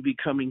going to be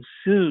coming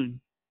soon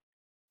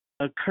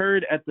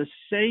occurred at the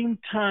same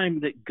time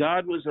that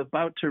God was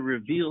about to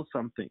reveal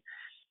something.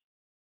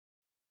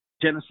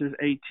 Genesis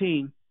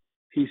 18,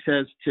 he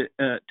says to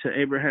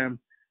Abraham,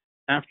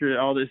 after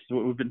all this,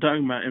 what we've been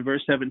talking about, in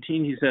verse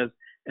 17, he says,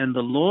 "And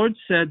the Lord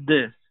said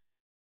this,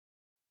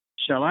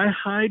 shall I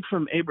hide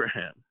from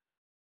Abraham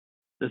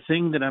the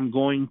thing that I'm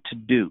going to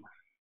do?"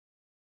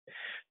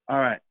 All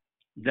right.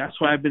 That's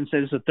why I've been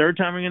saying this. The third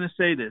time I'm going to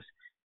say this.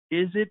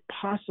 Is it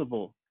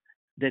possible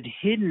that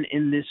hidden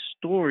in this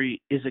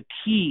story is a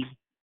key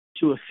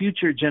to a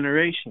future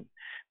generation?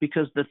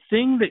 Because the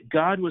thing that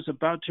God was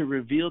about to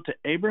reveal to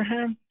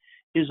Abraham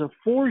is a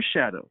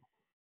foreshadow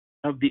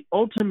of the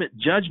ultimate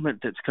judgment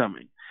that's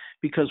coming.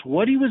 Because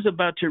what he was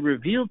about to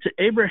reveal to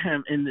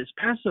Abraham in this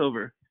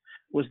Passover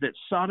was that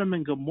Sodom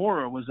and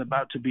Gomorrah was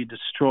about to be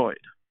destroyed.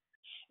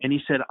 And he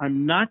said,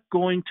 I'm not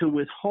going to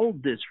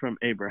withhold this from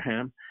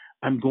Abraham.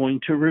 I'm going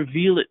to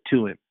reveal it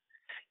to him.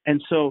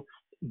 And so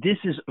this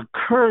is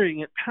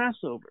occurring at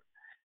Passover.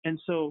 And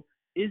so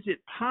is it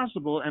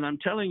possible, and I'm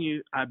telling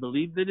you, I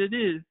believe that it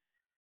is,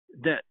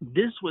 that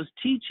this was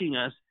teaching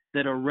us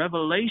that a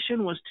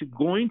revelation was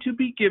going to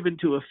be given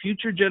to a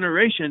future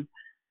generation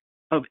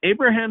of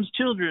Abraham's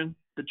children,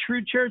 the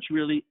true church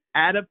really,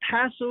 at a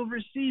Passover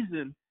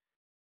season,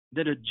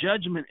 that a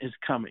judgment is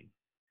coming.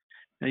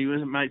 Now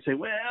you might say,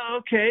 well,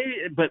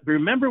 okay, but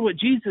remember what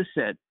Jesus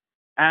said,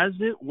 as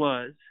it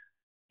was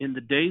in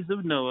the days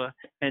of Noah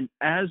and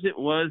as it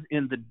was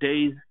in the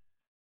days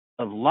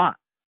of Lot.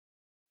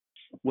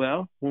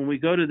 Well, when we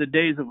go to the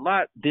days of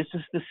Lot, this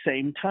is the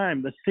same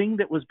time. The thing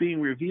that was being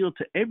revealed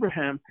to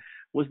Abraham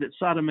was that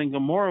Sodom and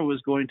Gomorrah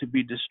was going to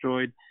be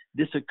destroyed.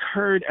 This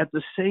occurred at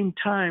the same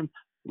time.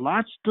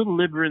 Lot's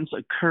deliverance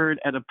occurred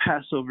at a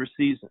Passover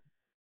season.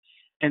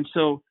 And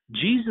so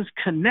Jesus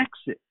connects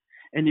it.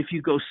 And if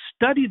you go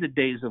study the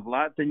days of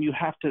Lot, then you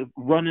have to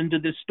run into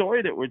this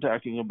story that we're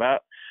talking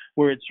about,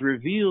 where it's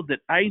revealed that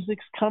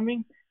Isaac's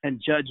coming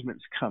and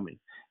judgment's coming,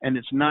 and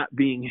it's not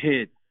being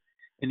hid.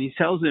 And he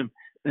tells him,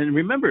 and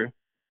remember,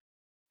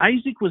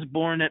 Isaac was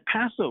born at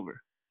Passover.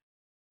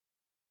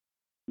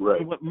 Right.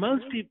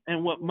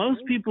 And what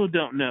most people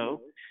don't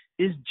know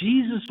is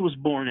Jesus was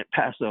born at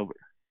Passover.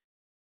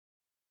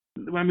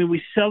 I mean,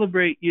 we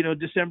celebrate,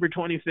 December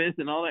 25th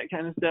and all that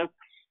kind of stuff.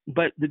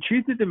 But the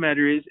truth of the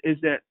matter is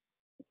that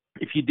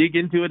if you dig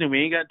into it, and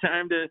we ain't got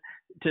time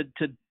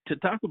to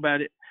talk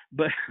about it,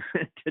 but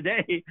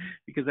today,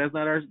 because that's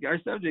not our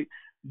subject.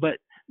 But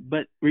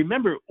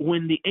remember,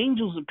 when the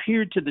angels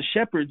appeared to the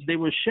shepherds, they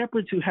were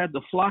shepherds who had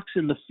the flocks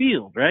in the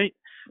field, right?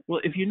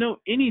 Well, if you know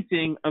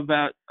anything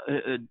about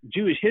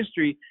Jewish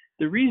history,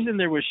 the reason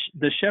there were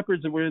the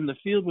shepherds that were in the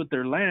field with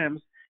their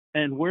lambs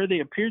and where they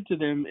appeared to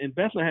them in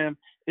Bethlehem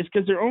is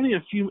because they're only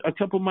a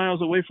couple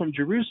miles away from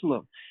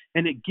Jerusalem,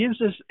 and it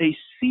gives us a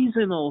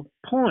seasonal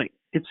point.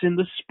 It's in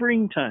the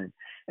springtime,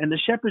 and the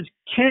shepherds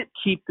can't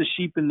keep the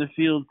sheep in the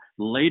field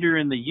later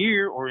in the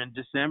year or in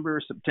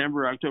December,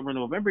 September, October,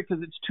 November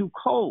because it's too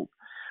cold.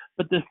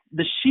 But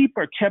the sheep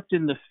are kept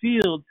in the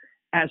field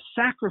as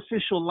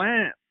sacrificial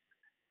lambs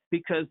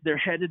because they're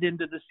headed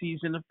into the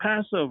season of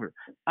Passover.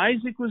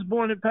 Isaac was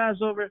born at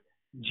Passover.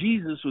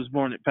 Jesus was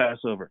born at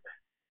Passover.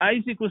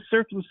 Isaac was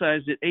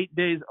circumcised at 8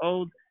 days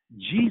old.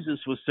 Jesus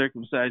was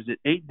circumcised at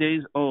 8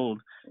 days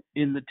old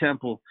in the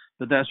temple,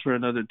 but that's for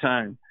another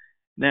time.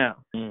 Now,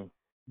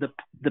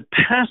 the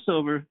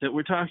Passover that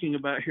we're talking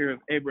about here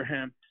of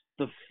Abraham,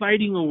 the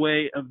fighting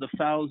away of the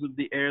fowls of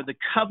the air, the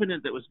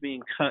covenant that was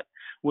being cut,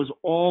 was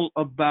all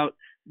about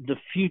the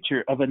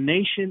future of a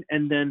nation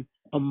and then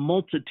a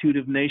multitude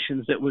of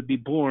nations that would be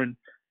born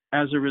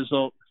as a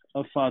result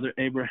of Father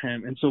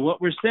Abraham. And so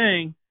what we're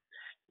saying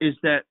is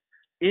that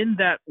in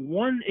that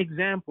one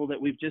example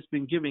that we've just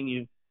been giving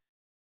you,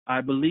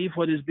 I believe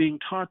what is being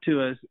taught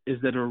to us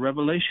is that a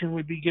revelation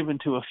would be given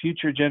to a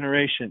future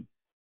generation,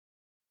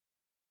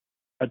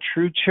 a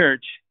true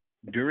church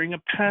during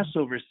a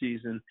Passover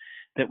season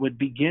that would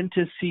begin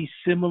to see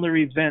similar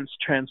events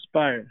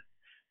transpire.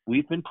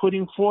 We've been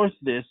putting forth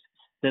this,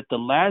 that the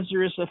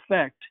Lazarus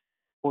effect,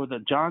 or the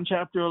John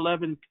chapter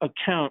 11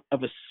 account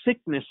of a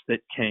sickness that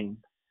came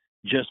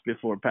just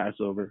before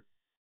Passover,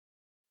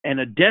 and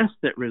a death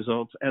that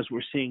results, as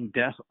we're seeing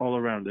death all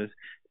around us,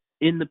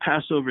 in the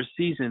Passover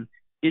season,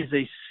 is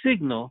a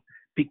signal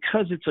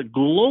because it's a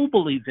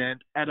global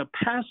event at a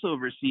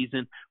Passover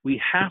season,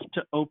 we have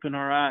to open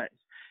our eyes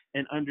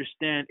and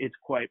understand it's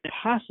quite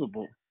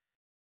possible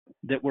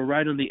that we're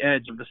right on the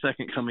edge of the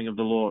second coming of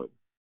the Lord.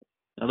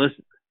 Now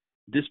listen,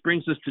 this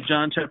brings us to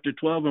John chapter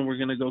 12, and we're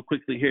going to go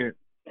quickly here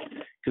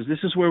because this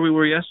is where we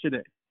were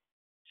yesterday.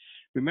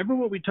 Remember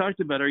what we talked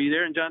about? Are you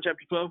there in John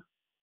chapter 12?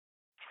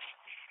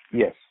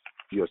 Yes.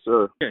 Yes,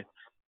 sir. Okay.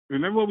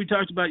 Remember what we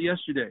talked about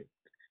yesterday?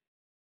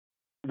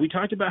 We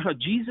talked about how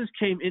Jesus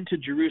came into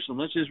Jerusalem.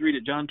 Let's just read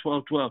it, John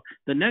 12:12.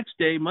 The next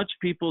day, much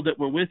people that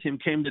were with him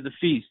came to the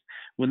feast.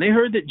 When they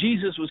heard that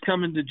Jesus was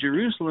coming to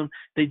Jerusalem,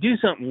 they do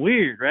something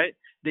weird, right?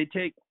 They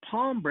take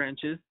palm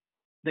branches,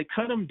 they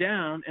cut them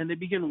down, and they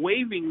begin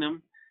waving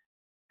them,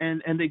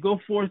 and they go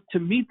forth to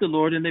meet the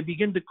Lord, and they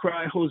begin to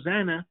cry,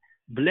 Hosanna,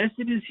 blessed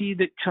is he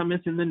that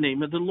cometh in the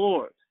name of the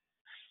Lord.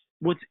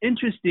 What's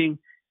interesting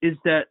is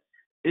that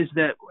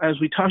as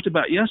we talked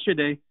about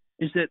yesterday,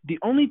 is that the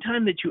only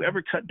time that you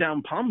ever cut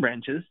down palm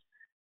branches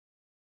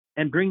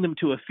and bring them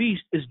to a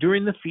feast is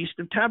during the Feast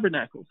of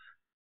Tabernacles.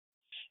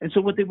 And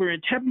so what they were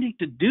attempting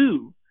to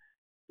do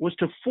was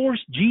to force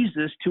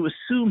Jesus to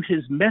assume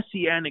his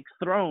messianic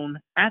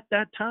throne at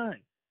that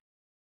time.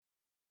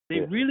 They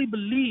really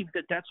believed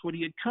that that's what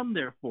he had come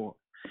there for.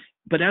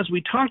 But as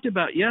we talked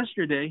about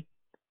yesterday,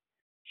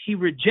 he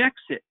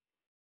rejects it.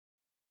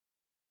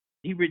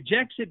 He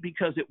rejects it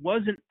because it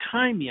wasn't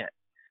time yet.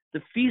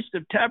 The Feast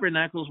of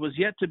Tabernacles was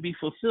yet to be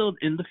fulfilled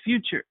in the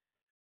future.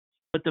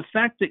 But the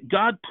fact that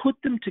God put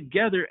them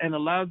together and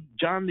allowed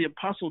John the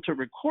Apostle to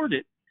record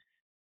it,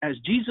 as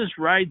Jesus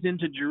rides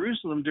into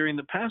Jerusalem during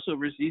the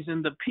Passover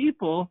season, the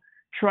people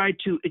try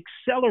to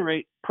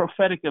accelerate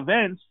prophetic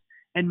events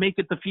and make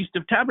it the Feast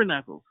of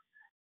Tabernacles,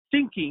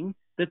 thinking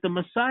that the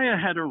Messiah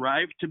had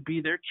arrived to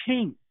be their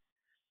king.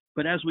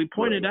 But as we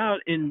pointed out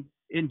in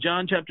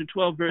John chapter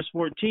 12, verse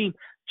 14,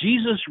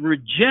 Jesus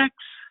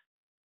rejects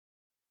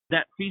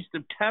that Feast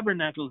of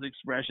Tabernacles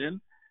expression,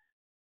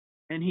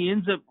 and he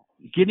ends up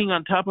getting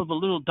on top of a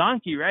little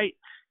donkey, right?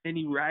 And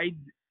he rides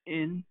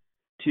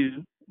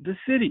into the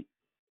city.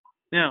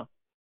 Now,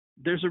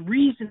 there's a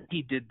reason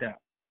he did that,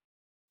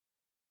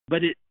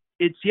 but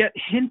it's yet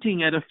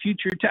hinting at a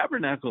future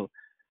tabernacle.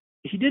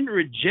 He didn't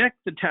reject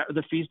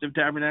the Feast of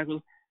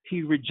Tabernacles.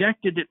 He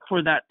rejected it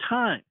for that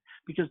time,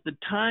 because the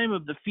time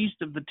of the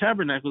Feast of the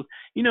Tabernacles,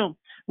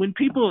 when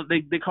people,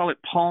 they call it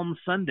Palm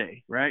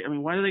Sunday, right? I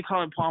mean, why do they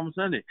call it Palm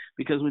Sunday?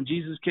 Because when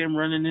Jesus came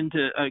riding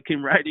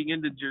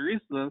into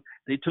Jerusalem,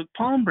 they took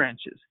palm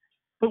branches.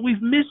 But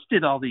we've missed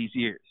it all these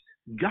years.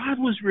 God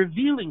was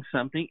revealing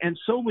something, and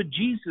so would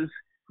Jesus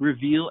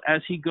reveal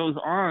as he goes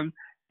on,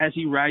 as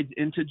he rides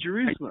into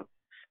Jerusalem.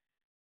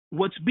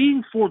 What's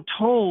being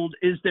foretold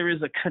is there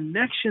is a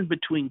connection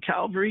between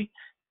Calvary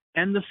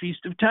and the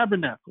Feast of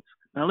Tabernacles.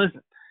 Now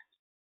listen,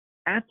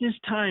 at this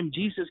time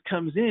Jesus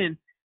comes in,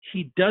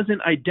 he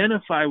doesn't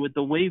identify with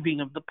the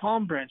waving of the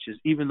palm branches,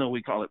 even though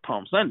we call it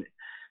Palm Sunday.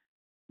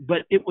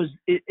 But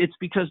it's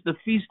because the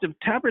Feast of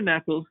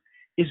Tabernacles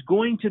is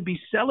going to be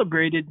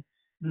celebrated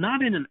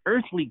not in an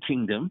earthly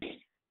kingdom,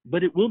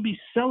 but it will be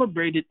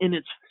celebrated in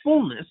its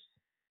fullness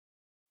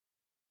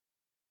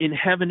in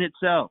heaven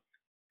itself.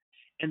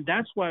 And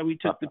that's why we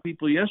took the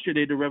people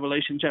yesterday to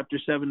Revelation chapter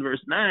 7,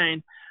 verse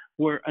 9,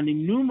 where an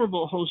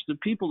innumerable host of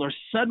people are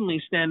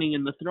suddenly standing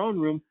in the throne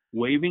room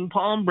waving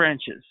palm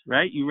branches,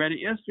 right? You read it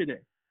yesterday.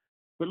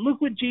 But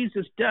look what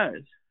Jesus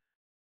does.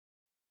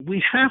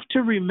 We have to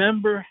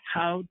remember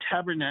how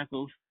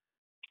Tabernacles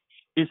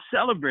is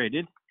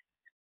celebrated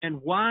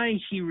and why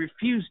he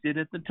refused it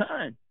at the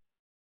time.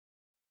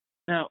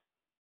 Now,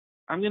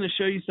 I'm going to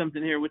show you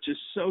something here which is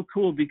so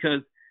cool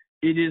because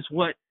it is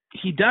what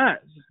he does.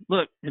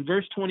 Look, in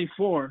verse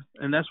 24,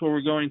 and that's where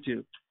we're going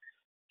to.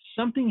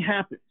 Something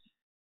happens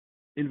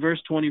in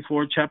verse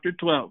 24, chapter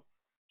 12.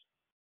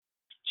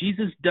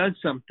 Jesus does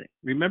something.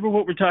 Remember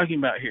what we're talking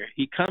about here.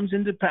 He comes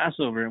into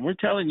Passover, and we're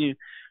telling you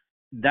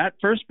that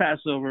first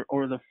Passover,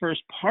 or the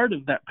first part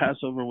of that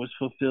Passover, was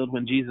fulfilled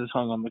when Jesus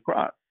hung on the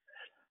cross.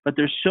 But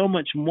there's so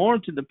much more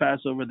to the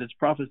Passover that's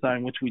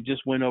prophesying, which we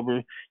just went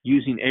over,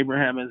 using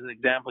Abraham as an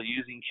example,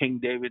 using King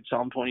David,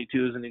 Psalm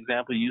 22 as an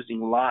example, using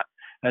Lot,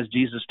 as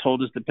Jesus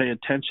told us to pay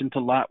attention to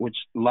Lot, which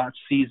Lot's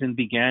season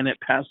began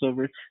at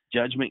Passover.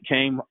 Judgment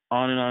came,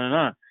 on and on and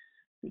on.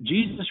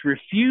 Jesus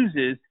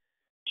refuses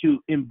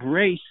to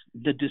embrace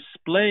the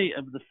display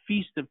of the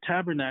Feast of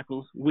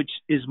Tabernacles, which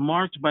is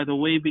marked by the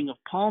waving of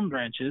palm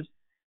branches,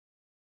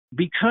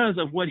 because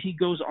of what he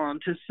goes on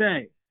to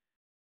say.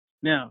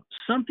 Now,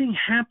 something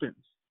happens,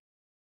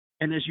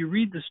 and as you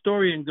read the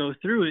story and go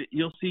through it,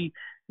 you'll see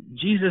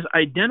Jesus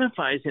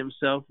identifies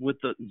himself with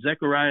the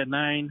Zechariah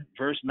 9,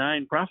 verse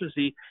 9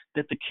 prophecy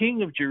that the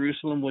king of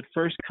Jerusalem would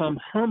first come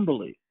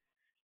humbly,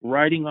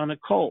 riding on a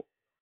colt.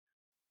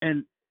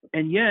 And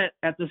yet,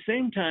 at the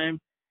same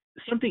time,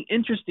 something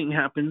interesting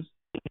happens.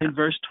 In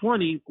verse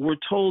 20, we're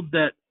told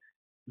that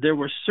there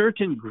were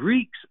certain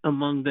Greeks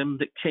among them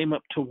that came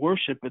up to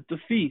worship at the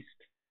feast.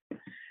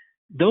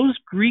 Those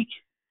Greek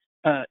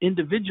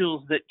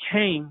individuals that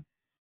came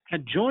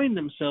had joined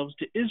themselves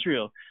to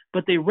Israel,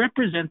 but they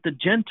represent the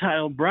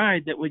Gentile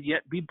bride that would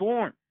yet be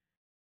born.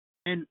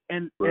 And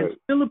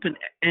Philip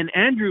and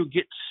Andrew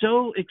get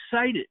so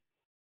excited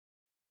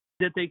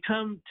that they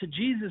come to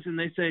Jesus and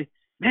they say,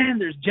 man,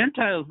 there's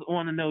Gentiles that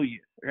want to know you,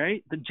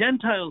 right? The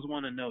Gentiles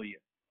want to know you.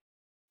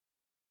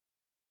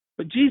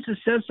 But Jesus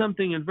says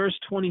something in verse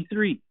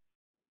 23.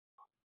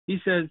 He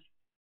says,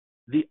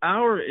 the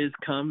hour is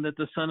come that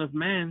the Son of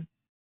Man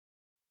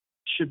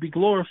should be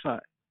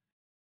glorified.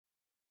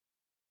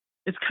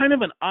 It's kind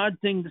of an odd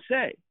thing to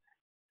say,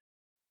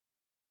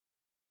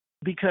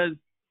 because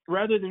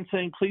rather than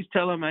saying, please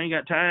tell him I ain't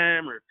got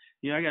time, or,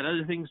 I got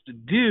other things to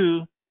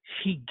do,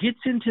 he gets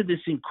into this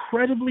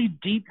incredibly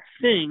deep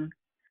thing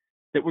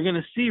that we're going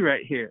to see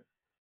right here.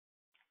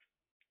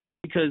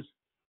 Because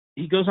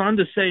he goes on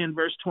to say in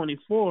verse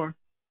 24,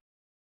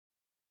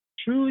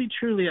 truly,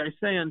 truly, I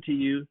say unto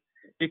you,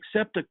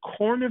 except a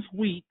corn of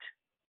wheat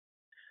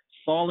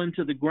fall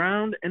into the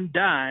ground and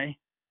die,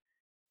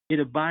 it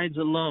abides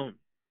alone.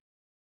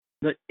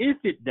 But if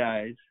it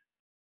dies,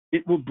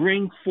 it will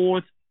bring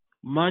forth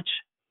much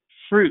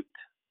fruit.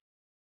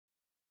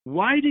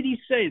 Why did he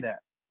say that?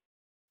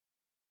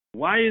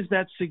 Why is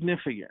that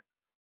significant?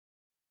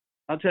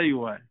 I'll tell you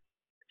why.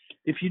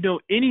 If you know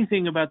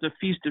anything about the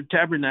Feast of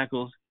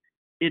Tabernacles,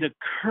 it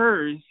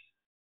occurs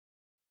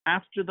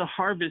after the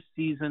harvest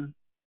season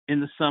in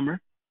the summer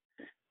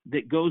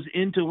that goes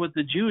into what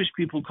the Jewish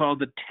people call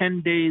the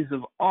 10 days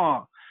of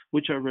awe,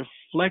 which are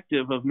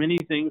reflective of many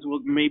things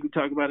we'll maybe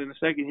talk about in a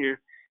second here.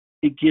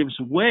 It gives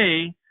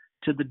way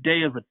to the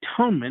Day of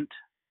Atonement,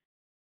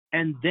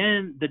 and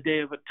then the Day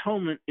of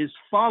Atonement is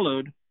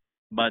followed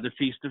by the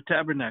Feast of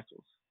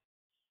Tabernacles.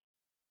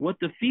 What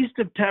the Feast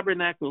of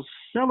Tabernacles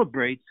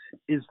celebrates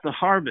is the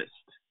harvest.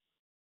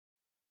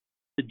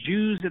 The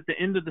Jews at the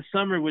end of the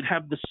summer would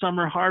have the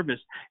summer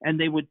harvest, and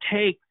they would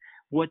take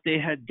what they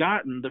had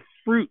gotten, the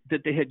fruit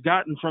that they had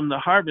gotten from the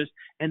harvest,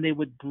 and they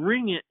would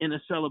bring it in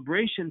a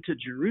celebration to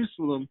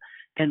Jerusalem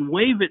and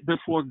wave it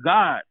before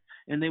God.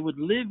 And they would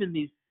live in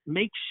these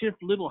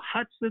makeshift little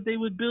huts that they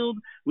would build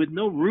with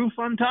no roof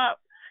on top,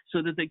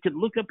 so that they could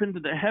look up into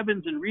the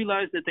heavens and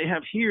realize that they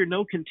have here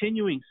no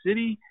continuing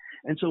city.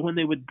 And so when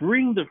they would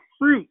bring the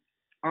fruit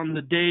on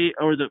the day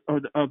of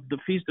the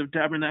Feast of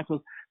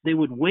Tabernacles, they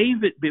would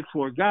wave it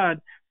before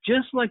God,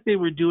 just like they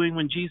were doing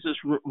when Jesus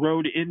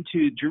rode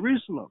into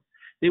Jerusalem.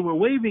 They were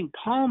waving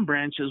palm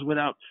branches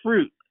without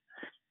fruit.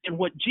 And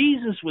what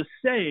Jesus was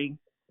saying,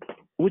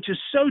 which is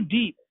so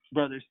deep,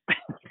 brothers,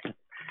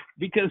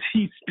 because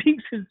he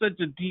speaks in such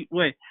a deep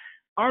way.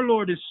 Our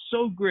Lord is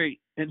so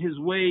great, and his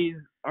ways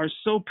are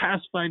so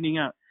past finding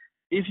out.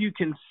 If you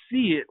can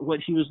see it, what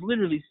he was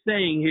literally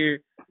saying here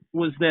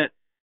was that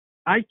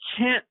I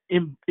can't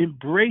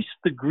embrace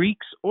the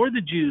Greeks or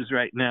the Jews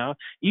right now,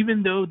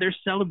 even though they're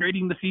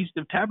celebrating the Feast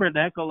of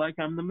Tabernacle like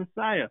I'm the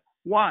Messiah.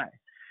 Why?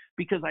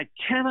 Because I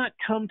cannot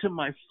come to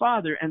my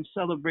Father and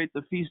celebrate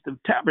the Feast of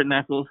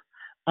Tabernacles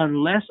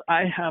unless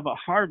I have a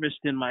harvest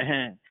in my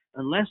hand,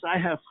 unless I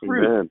have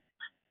fruit. Amen.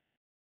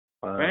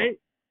 Wow. Right?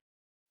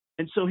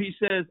 And so he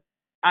says,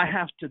 I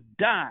have to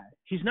die.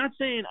 He's not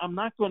saying I'm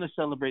not going to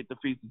celebrate the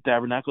Feast of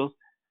Tabernacles,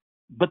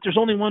 but there's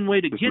only one way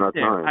to get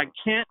there. Time. I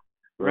can't,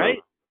 right?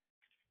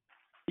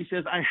 He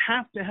says, I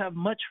have to have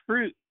much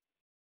fruit.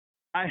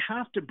 I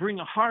have to bring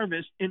a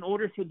harvest in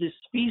order for this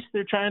feast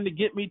they're trying to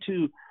get me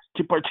to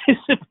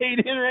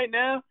participate in right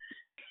now.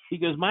 He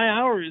goes, my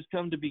hour has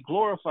come to be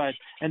glorified.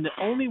 And the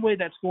only way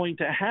that's going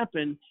to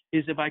happen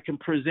is if I can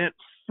present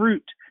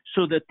fruit,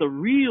 so that the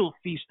real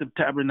Feast of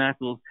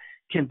Tabernacles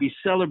can be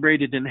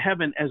celebrated in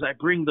heaven as I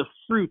bring the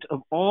fruit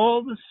of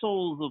all the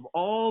souls of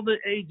all the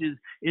ages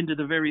into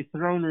the very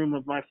throne room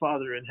of my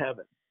Father in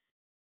heaven.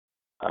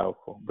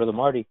 Powerful. Brother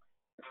Marty.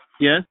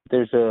 Yes?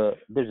 There's a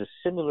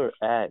similar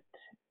act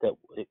that,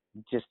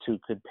 just to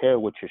compare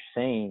what you're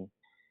saying,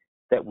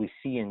 that we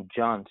see in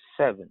John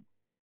 7.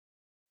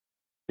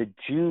 The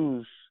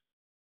Jews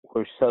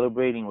were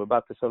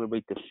about to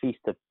celebrate the Feast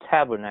of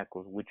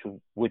Tabernacles,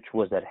 which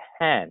was at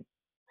hand.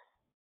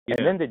 Yeah.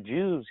 And then the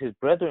Jews, his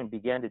brethren,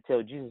 began to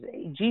tell Jesus,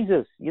 hey,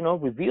 Jesus,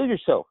 reveal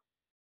yourself.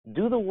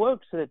 Do the work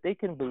so that they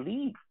can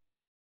believe.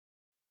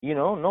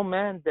 No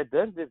man that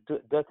does this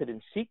does it in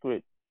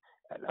secret.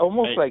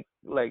 Almost right.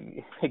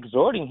 like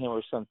exhorting him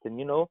or something,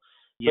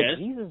 Yes.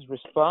 But Jesus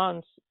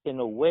responds in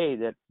a way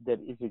that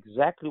is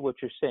exactly what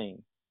you're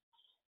saying.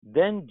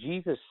 Then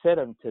Jesus said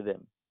unto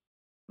them,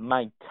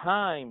 my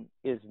time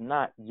is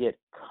not yet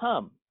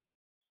come,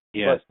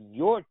 but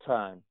your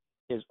time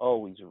is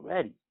always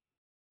ready.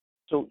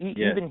 So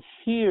even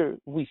here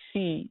we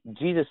see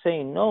Jesus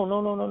saying,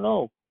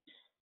 no.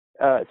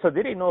 So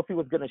they didn't know if he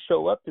was going to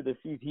show up to the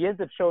feast. He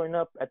ends up showing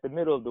up at the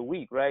middle of the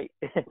week, right?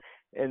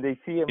 And they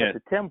see him at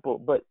the temple.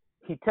 But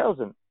he tells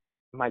them,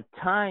 my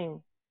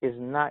time is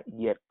not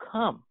yet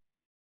come.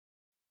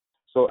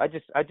 So I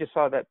just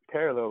saw that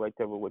parallel right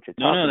there with what you're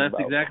talking about. No,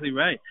 that's exactly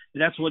right.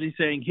 That's what he's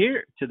saying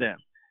here to them.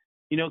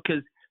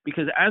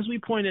 Because as we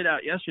pointed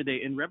out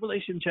yesterday, in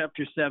Revelation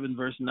chapter 7,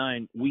 verse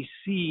 9, we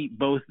see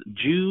both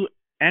Jew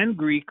and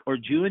Greek, or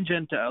Jew and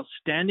Gentile,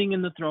 standing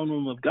in the throne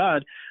room of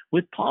God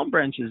with palm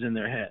branches in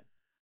their hand.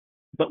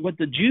 But what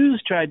the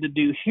Jews tried to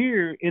do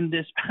here in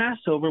this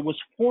Passover was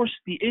force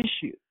the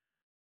issue.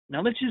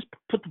 Now let's just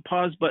put the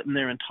pause button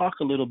there and talk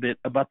a little bit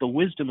about the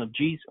wisdom of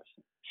Jesus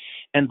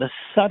and the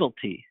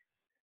subtlety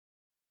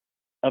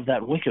of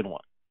that wicked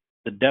one,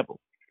 the devil.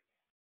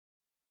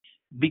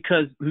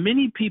 Because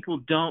many people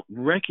don't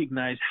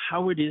recognize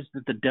how it is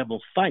that the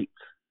devil fights.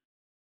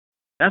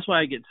 That's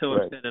why I get so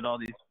upset at all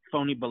these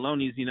phony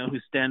balonies, who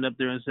stand up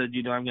there and said,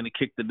 I'm going to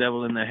kick the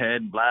devil in the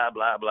head, blah,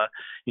 blah, blah.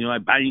 I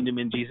bind him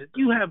in Jesus.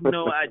 You have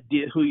no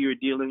idea who you're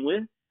dealing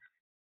with.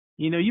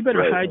 You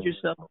better hide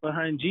yourself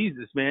behind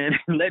Jesus, man,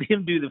 and let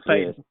him do the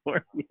fighting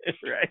for you,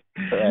 right?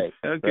 Right.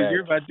 Because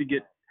you're about to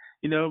get,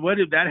 what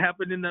did that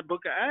happen in that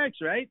book of Acts,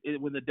 right?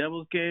 When the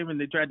devils came and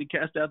they tried to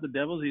cast out the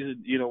devils, he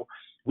said,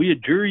 we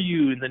adjure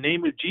you in the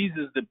name of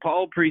Jesus that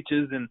Paul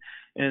preaches, and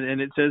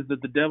it says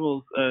that the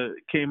devils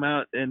came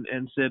out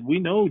and said, we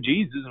know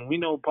Jesus and we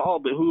know Paul,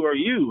 but who are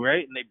you,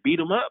 right? And they beat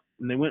him up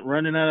and they went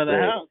running out of the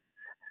house,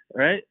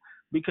 right?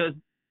 Because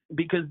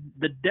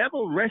the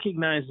devil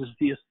recognizes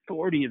the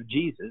authority of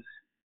Jesus,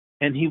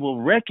 and he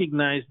will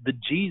recognize the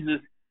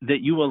Jesus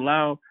that you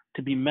allow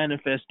to be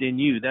manifest in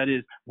you. That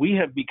is, we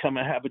have become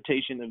a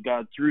habitation of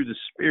God through the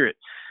Spirit.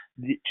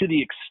 To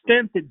the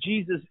extent that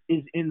Jesus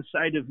is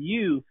inside of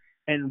you,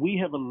 and we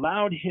have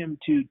allowed him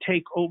to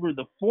take over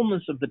the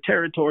fullness of the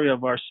territory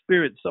of our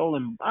spirit, soul,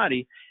 and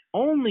body,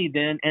 only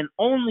then and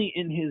only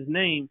in his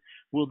name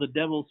will the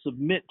devil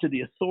submit to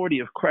the authority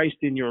of Christ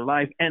in your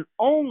life, and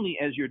only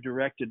as you're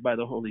directed by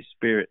the Holy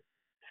Spirit.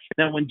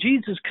 Now, when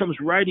Jesus comes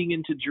riding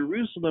into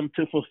Jerusalem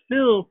to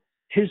fulfill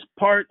his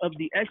part of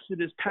the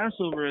Exodus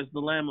Passover as the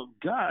Lamb of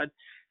God,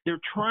 they're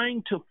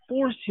trying to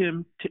force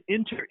him to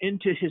enter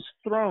into his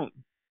throne.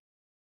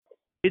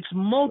 It's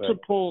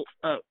multiple.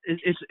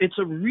 It's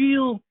a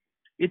real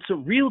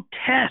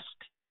test.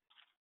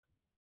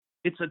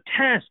 It's a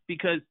test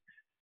because,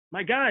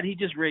 my God, he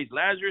just raised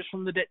Lazarus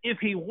from the dead. If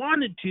he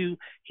wanted to,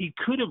 he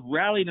could have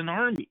rallied an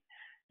army.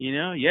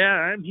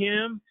 I'm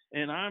him,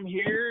 and I'm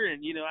here,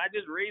 and, I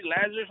just raised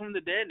Lazarus from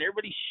the dead, and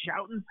everybody's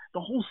shouting. The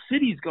whole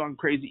city's gone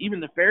crazy. Even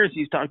the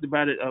Pharisees talked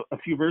about it a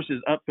few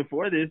verses up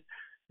before this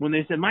when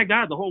they said, my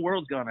God, the whole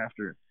world's gone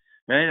after him.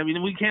 Right? I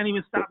mean, we can't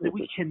even stop it.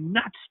 We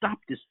cannot stop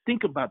this.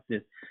 Think about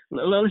this.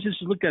 Let's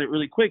just look at it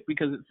really quick,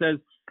 because it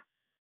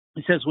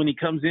says when he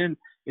comes in,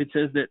 it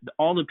says that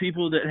all the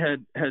people that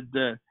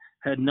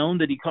had known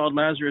that he called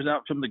Lazarus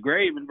out from the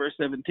grave in verse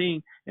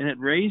 17 and had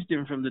raised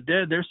him from the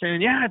dead, they're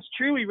saying, yeah, it's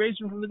true, he raised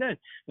him from the dead.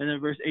 And then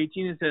verse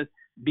 18, it says,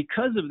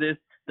 because of this,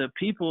 the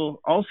people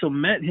also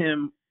met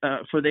him,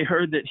 for they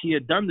heard that he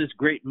had done this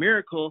great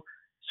miracle.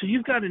 So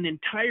you've got an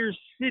entire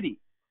city.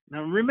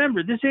 Now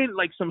remember, this ain't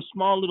like some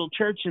small little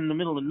church in the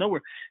middle of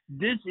nowhere.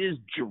 This is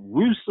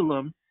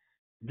Jerusalem.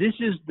 This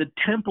is the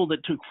temple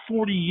that took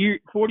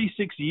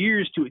 46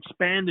 years to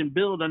expand and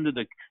build under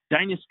the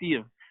dynasty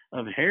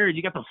of Herod.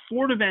 You got the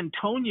fort of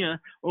Antonia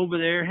over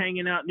there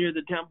hanging out near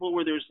the temple,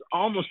 where there's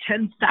almost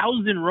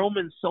 10,000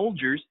 Roman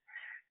soldiers.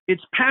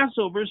 It's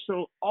Passover,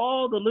 so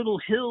all the little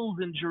hills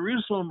in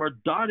Jerusalem are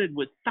dotted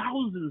with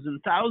thousands and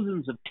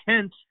thousands of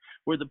tents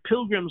where the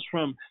pilgrims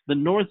from the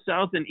north,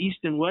 south, and east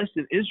and west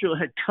in Israel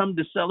had come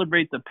to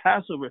celebrate the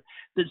Passover.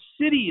 The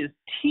city is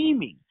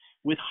teeming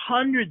with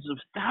hundreds of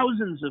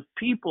thousands of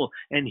people,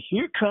 and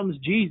here comes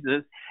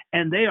Jesus,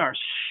 and they are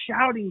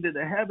shouting to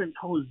the heavens,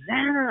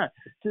 Hosanna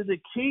to the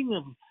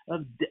King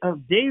of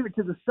David,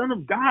 to the Son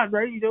of God,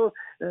 right?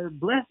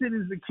 Blessed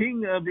is the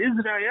King of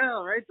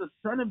Israel, right? The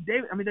Son of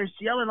David. I mean, they're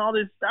yelling all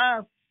this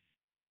stuff.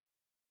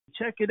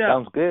 Check it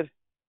out. Sounds good.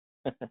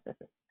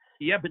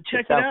 Yeah, but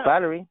check it out. Sounds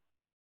flattering.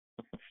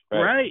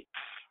 Right.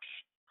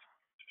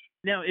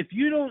 Now, if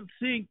you don't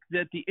think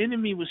that the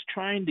enemy was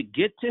trying to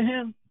get to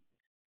him,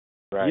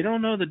 you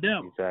don't know the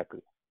devil.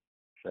 Exactly.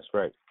 That's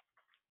right.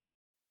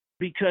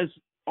 Because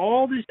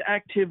all this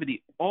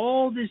activity,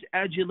 all this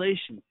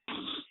adulation,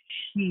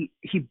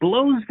 he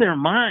blows their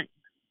mind.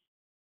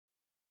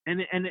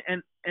 And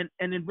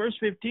in verse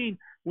 15,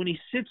 when he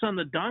sits on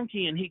the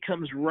donkey and he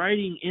comes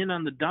riding in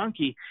on the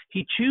donkey,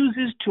 he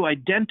chooses to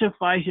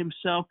identify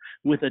himself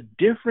with a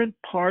different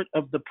part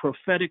of the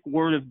prophetic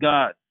word of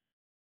God.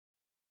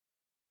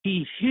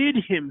 He hid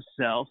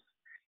himself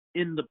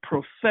in the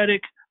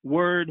prophetic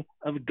word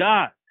of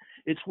God.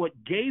 It's what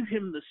gave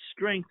him the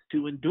strength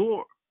to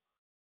endure.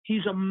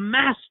 He's a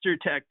master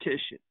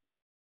tactician.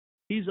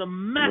 He's a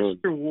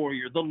master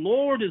warrior. The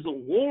Lord is a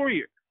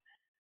warrior.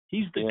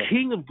 He's the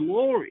King of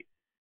glory.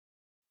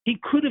 He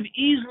could have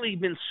easily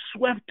been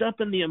swept up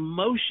in the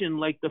emotion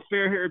like the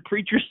fair-haired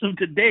preachers of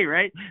today,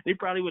 right? They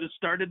probably would have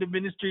started a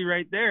ministry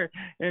right there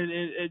and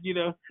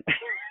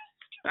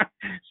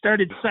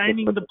started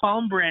signing the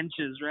palm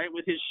branches, right,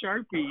 with his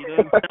Sharpie,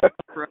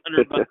 for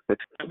 $100.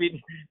 I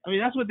mean,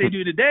 that's what they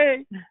do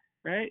today,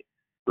 right?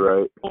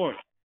 Right.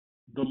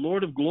 The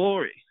Lord of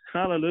glory.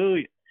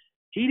 Hallelujah.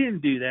 He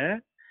didn't do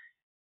that.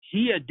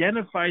 He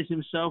identifies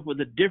himself with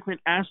a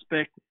different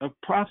aspect of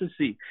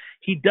prophecy.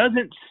 He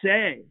doesn't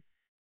say,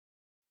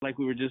 like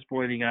we were just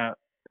pointing out,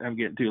 I'm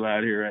getting too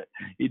loud here. Right?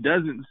 He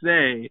doesn't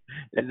say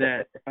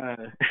that.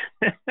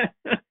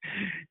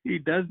 He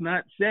does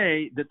not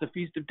say that the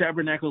Feast of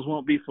Tabernacles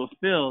won't be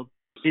fulfilled.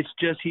 It's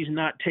just he's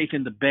not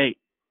taking the bait.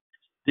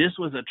 This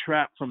was a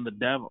trap from the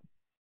devil.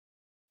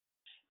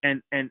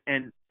 And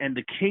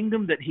the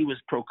kingdom that he was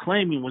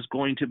proclaiming was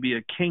going to be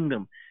a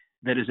kingdom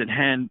that is at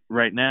hand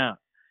right now.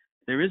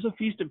 There is a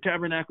Feast of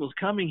Tabernacles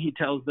coming, he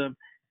tells them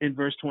in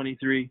verse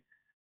 23.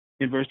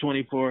 In verse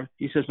 24,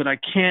 he says, but I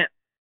can't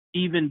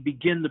even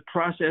begin the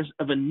process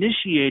of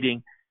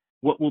initiating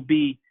what will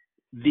be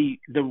the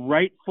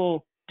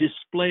rightful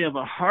display of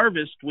a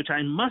harvest, which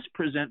I must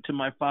present to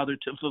my Father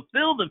to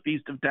fulfill the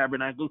Feast of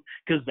Tabernacles,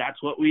 because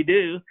that's what we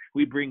do.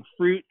 We bring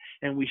fruit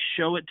and we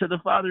show it to the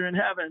Father in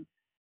heaven.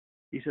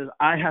 He says,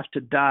 I have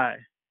to die.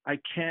 I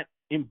can't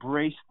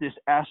embrace this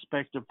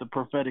aspect of the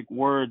prophetic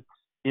word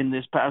in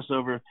this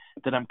Passover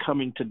that I'm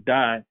coming to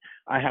die.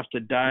 I have to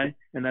die,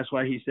 and that's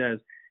why he says,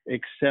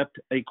 except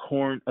a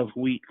corn of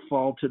wheat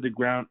fall to the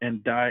ground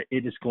and die,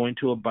 it is going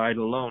to abide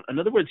alone. In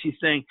other words, he's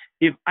saying,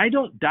 if I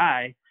don't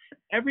die,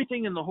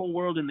 everything in the whole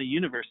world in the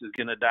universe is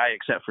going to die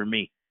except for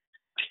me.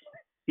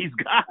 He's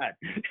God.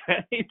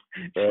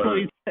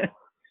 Right?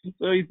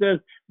 So he says,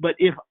 but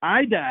if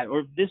I die,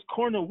 or if this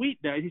corn of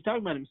wheat dies, he's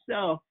talking about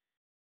himself,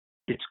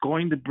 it's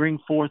going to bring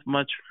forth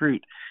much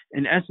fruit.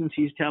 In essence,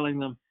 he's telling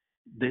them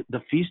that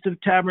the Feast of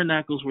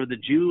Tabernacles, where the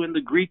Jew and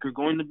the Greek are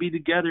going to be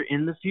together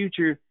in the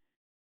future,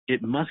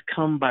 it must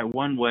come by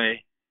one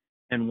way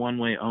and one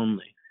way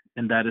only,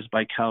 and that is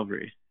by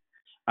Calvary.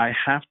 I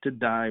have to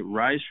die,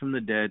 rise from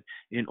the dead,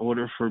 in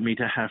order for me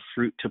to have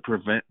fruit to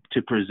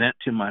present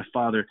to my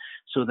Father,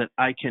 so that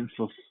I can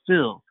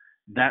fulfill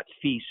that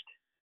feast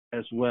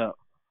as well.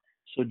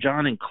 So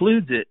John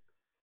includes it.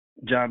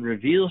 John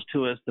reveals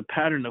to us the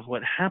pattern of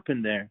what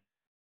happened there,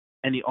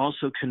 and he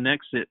also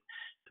connects it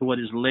to what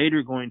is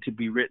later going to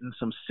be written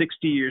some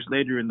 60 years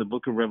later in the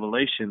book of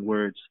Revelation,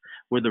 where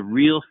the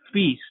real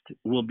feast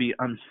will be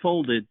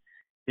unfolded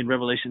in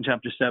Revelation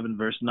chapter 7,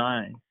 verse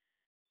 9.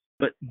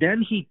 But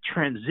then he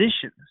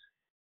transitions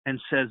and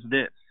says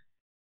this,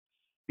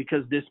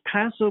 because this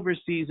Passover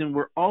season,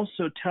 we're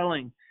also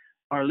telling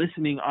our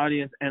listening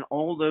audience and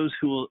all those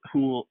who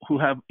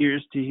have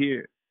ears to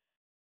hear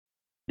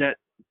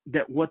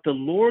that what the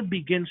Lord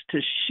begins to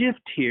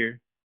shift here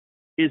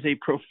is a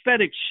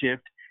prophetic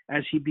shift.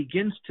 As he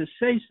begins to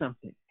say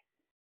something,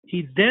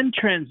 he then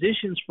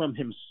transitions from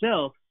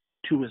himself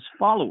to his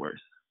followers.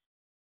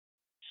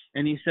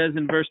 And he says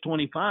in verse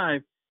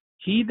 25,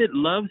 he that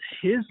loves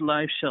his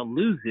life shall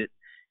lose it.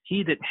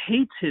 He that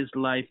hates his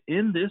life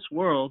in this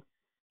world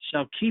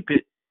shall keep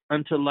it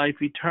unto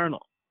life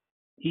eternal.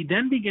 He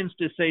then begins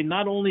to say,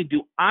 not only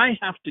do I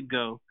have to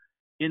go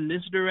in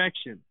this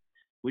direction,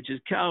 which is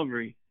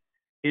Calvary,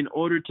 in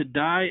order to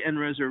die and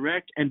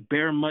resurrect and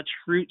bear much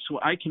fruit so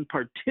I can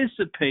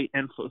participate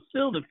and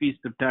fulfill the Feast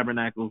of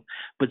Tabernacles,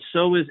 but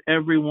so is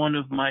every one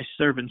of my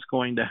servants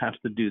going to have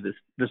to do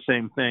the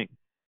same thing.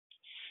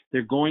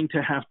 They're going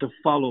to have to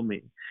follow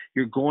me.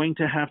 You're going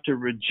to have to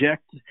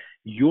reject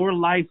your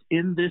life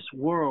in this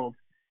world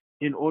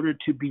in order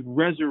to be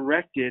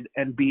resurrected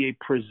and be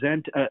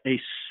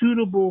a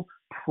suitable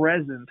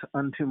present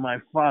unto my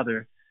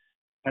Father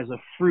as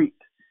a fruit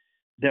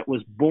that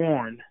was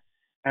born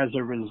as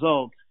a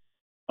result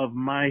of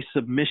my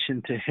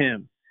submission to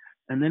him.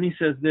 And then he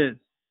says this,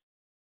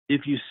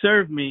 if you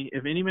serve me,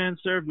 if any man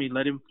serve me,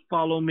 let him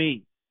follow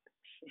me.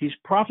 He's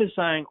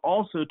prophesying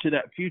also to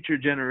that future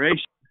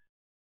generation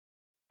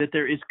that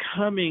there is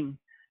coming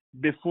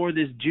before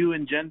this Jew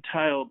and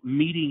Gentile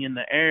meeting in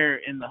the air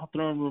in the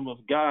throne room of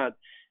God,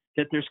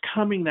 that there's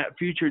coming that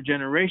future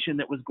generation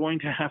that was going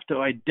to have to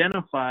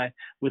identify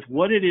with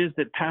what it is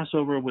that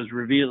Passover was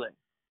revealing.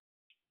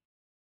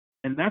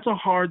 And that's a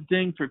hard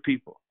thing for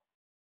people,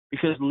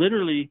 because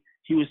literally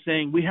he was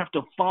saying we have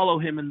to follow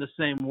him in the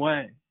same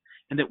way,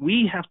 and that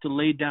we have to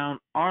lay down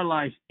our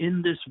life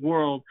in this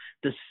world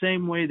the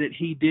same way that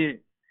he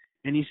did.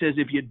 And he says,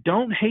 if you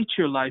don't hate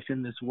your life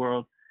in this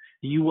world,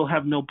 you will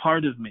have no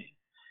part of me.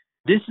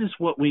 This is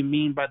what we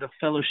mean by the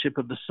fellowship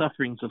of the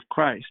sufferings of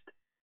Christ.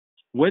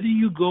 Whether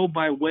you go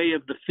by way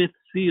of the fifth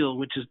seal,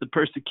 which is the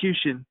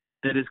persecution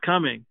that is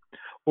coming,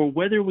 or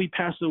whether we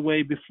pass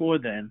away before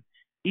then,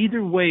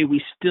 either way,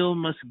 we still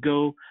must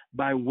go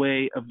by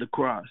way of the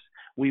cross.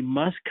 We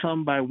must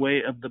come by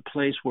way of the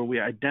place where we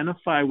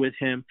identify with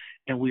him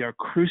and we are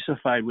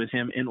crucified with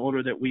him in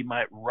order that we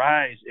might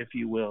rise, if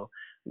you will,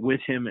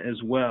 with him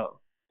as well.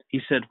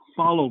 He said,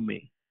 follow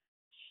me.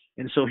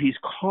 And so he's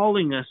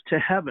calling us to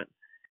heaven.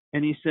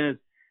 And he says,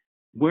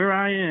 where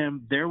I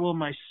am, there will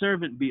my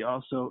servant be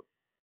also.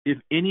 If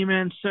any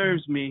man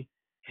serves me,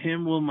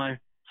 him will my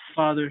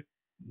Father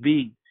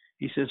be.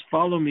 He says,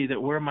 follow me, that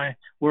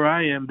where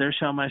I am, there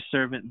shall my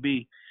servant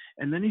be.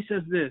 And then he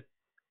says this,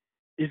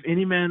 if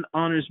any man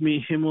honors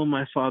me, him will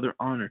my Father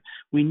honor.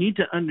 We need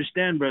to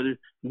understand, brother,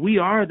 we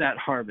are that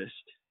harvest.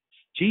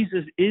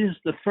 Jesus is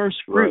the first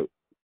fruit.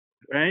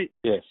 right?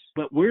 Yes.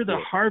 But we're the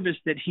Yes. harvest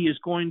that he is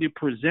going to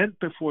present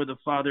before the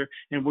Father,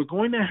 and we're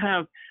going to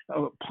have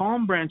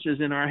palm branches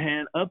in our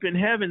hand up in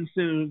heaven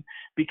soon,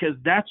 because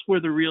that's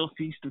where the real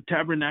Feast of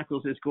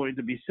Tabernacles is going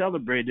to be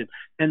celebrated.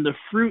 And the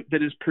fruit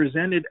that is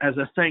presented as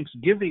a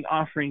thanksgiving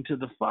offering to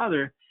the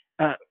Father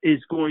is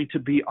going to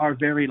be our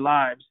very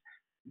lives,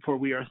 for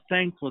we are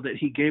thankful that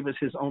he gave us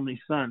his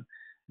only Son,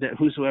 that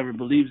whosoever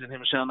believes in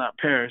him shall not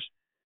perish,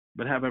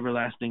 but have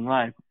everlasting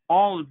life.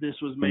 All of this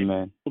was made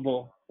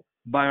possible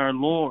by our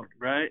Lord,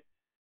 right?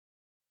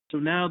 So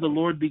now the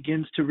Lord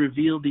begins to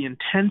reveal the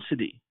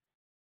intensity,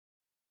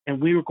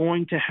 and we are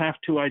going to have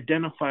to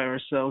identify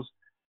ourselves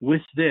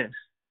with this,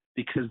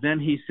 because then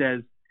he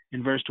says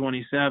in verse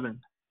 27,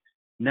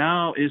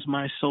 now is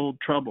my soul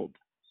troubled,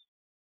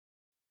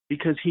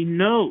 because he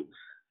knows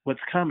what's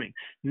coming,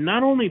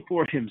 not only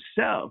for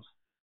himself,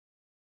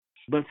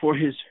 but for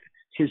his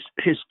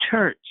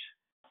church.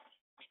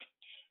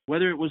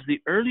 Whether it was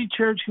the early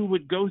church who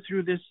would go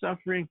through this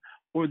suffering,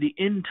 or the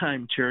end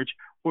time church,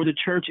 or the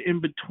church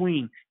in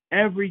between,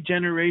 every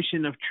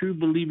generation of true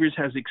believers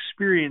has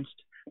experienced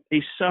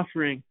a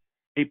suffering,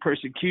 a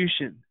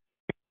persecution,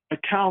 a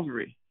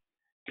Calvary.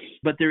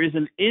 But there is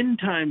an end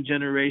time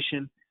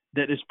generation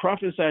that is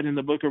prophesied in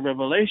the book of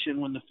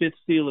Revelation when the fifth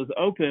seal is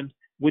opened,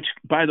 which,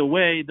 by the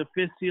way, the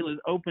fifth seal is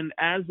opened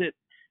as it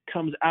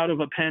comes out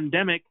of a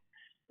pandemic,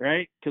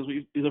 right? Because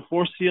the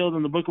fourth seal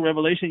in the book of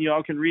Revelation, you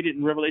all can read it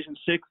in Revelation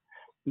 6.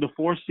 The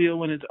fourth seal,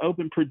 when it's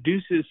open,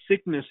 produces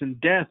sickness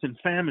and death and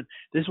famine.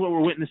 This is what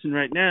we're witnessing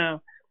right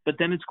now, but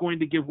then it's going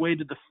to give way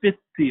to the fifth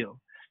seal.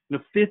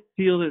 The fifth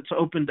seal that's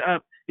opened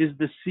up is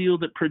the seal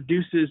that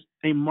produces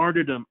a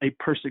martyrdom, a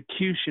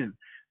persecution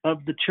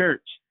of the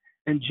church.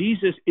 And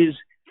Jesus is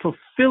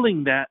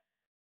fulfilling that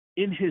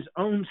in his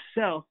own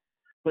self,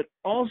 but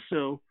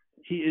also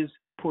he is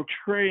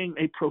portraying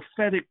a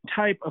prophetic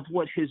type of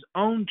what his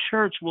own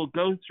church will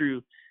go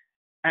through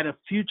at a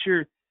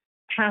future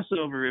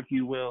Passover, if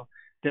you will,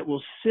 that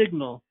will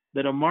signal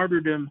that a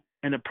martyrdom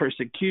and a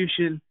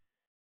persecution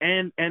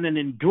and an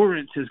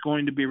endurance is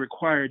going to be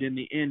required in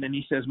the end. And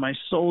he says, my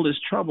soul is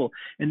troubled.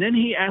 And then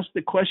he asks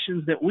the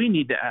questions that we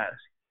need to ask.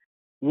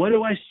 What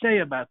do I say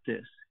about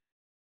this?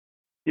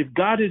 If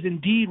God is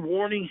indeed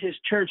warning his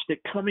church that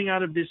coming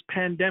out of this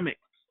pandemic,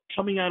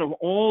 coming out of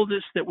all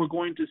this that we're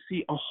going to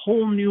see, a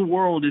whole new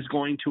world is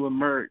going to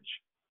emerge.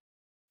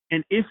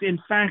 And if, in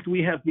fact,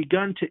 we have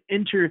begun to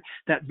enter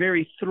that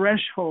very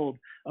threshold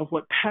of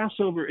what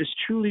Passover is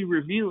truly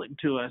revealing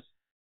to us,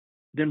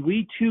 then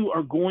we too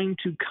are going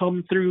to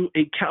come through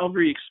a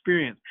Calvary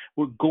experience.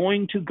 We're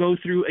going to go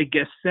through a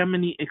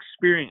Gethsemane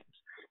experience.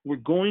 We're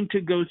going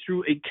to go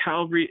through a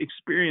Calvary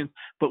experience,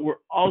 but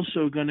we're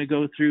also going to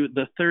go through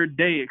the third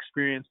day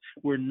experience.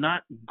 We're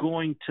not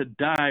going to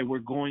die. We're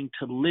going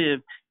to live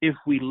if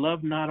we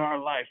love not our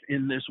life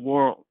in this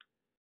world.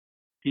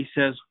 He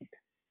says,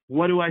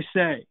 what do I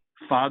say?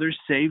 Father,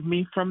 save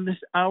me from this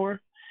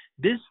hour.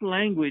 This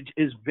language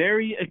is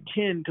very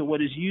akin to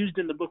what is used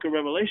in the book of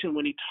Revelation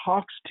when he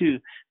talks to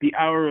the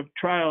hour of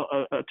trial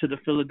to the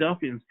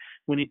Philadelphians,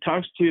 when he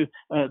talks to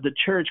the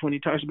church, when he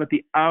talks about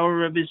the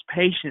hour of his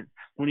patience,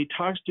 when he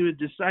talks to his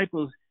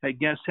disciples at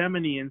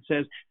Gethsemane and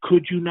says,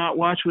 could you not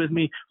watch with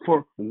me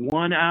for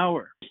 1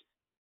 hour?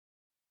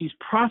 He's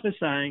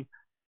prophesying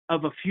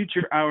of a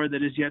future hour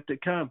that is yet to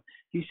come.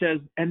 He says,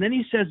 and then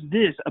he says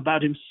this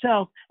about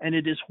himself, and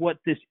it is what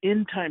this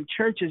end time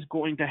church is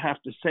going to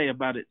have to say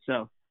about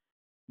itself.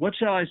 What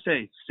shall I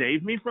say?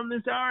 Save me from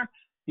this hour?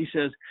 He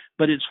says,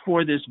 but it's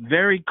for this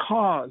very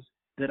cause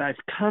that I've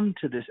come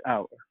to this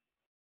hour.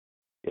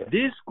 Yeah.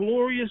 This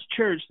glorious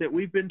church that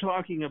we've been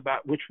talking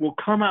about, which will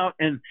come out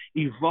and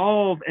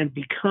evolve and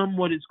become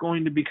what it's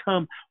going to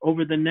become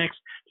over the next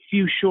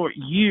few short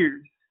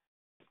years,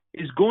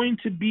 is going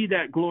to be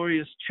that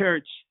glorious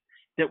church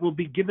that will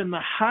be given the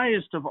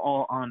highest of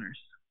all honors.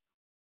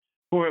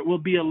 For it will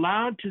be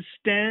allowed to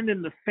stand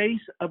in the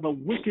face of a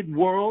wicked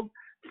world,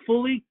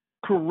 fully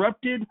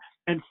corrupted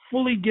and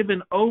fully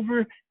given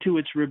over to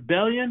its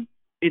rebellion,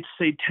 its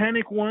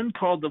satanic one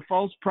called the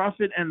false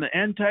prophet and the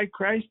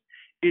Antichrist,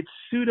 its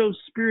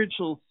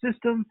pseudo-spiritual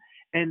system,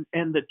 and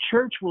the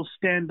church will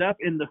stand up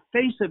in the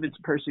face of its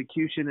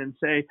persecution and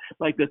say,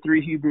 like the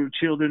three Hebrew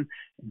children,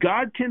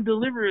 God can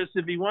deliver us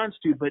if he wants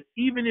to, but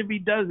even if he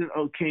doesn't,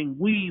 O king,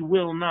 we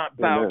will not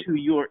bow to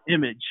your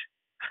image.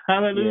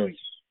 Hallelujah.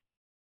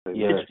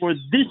 Yes. It's for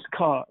this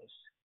cause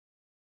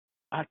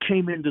I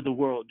came into the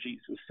world,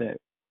 Jesus said.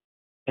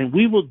 And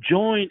we will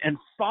join and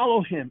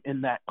follow him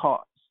in that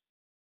cause,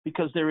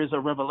 because there is a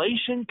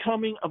revelation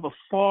coming of a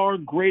far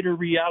greater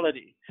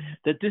reality,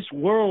 that this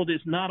world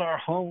is not our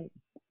home,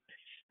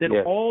 that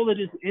all that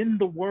is in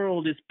the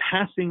world is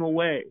passing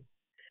away,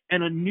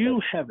 and a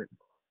new heaven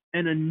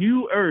and a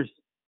new earth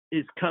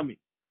is coming.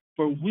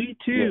 For we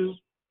too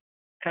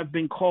have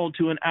been called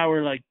to an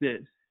hour like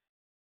this.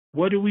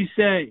 What do we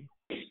say?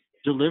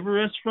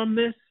 Deliver us from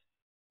this?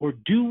 Or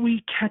do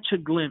we catch a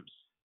glimpse?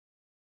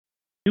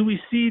 Do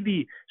we see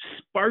the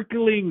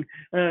sparkling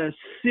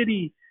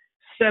city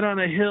set on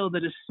a hill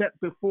that is set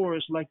before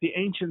us like the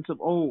ancients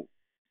of old?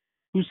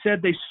 who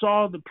said they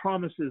saw the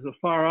promises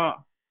afar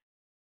off,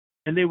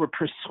 and they were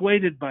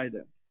persuaded by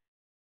them,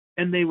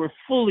 and they were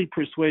fully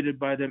persuaded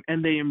by them,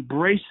 and they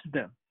embraced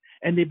them,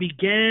 and they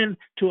began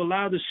to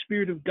allow the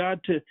Spirit of God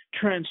to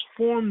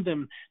transform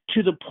them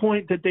to the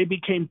point that they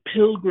became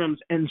pilgrims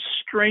and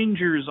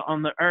strangers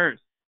on the earth.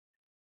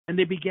 And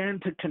they began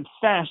to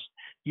confess,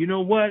 you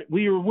know what,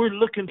 we're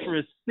looking for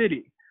a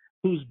city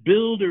whose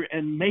builder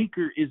and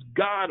maker is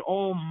God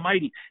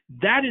Almighty.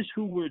 That is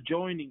who we're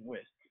joining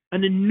with.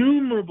 An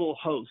innumerable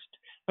host,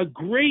 a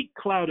great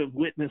cloud of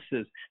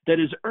witnesses that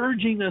is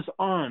urging us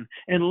on.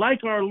 And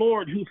like our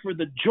Lord, who for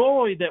the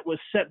joy that was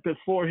set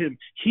before him,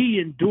 he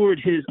endured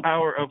his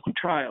hour of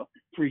trial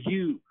for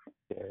you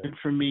and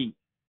for me.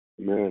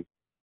 Amen.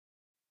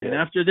 And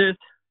after this,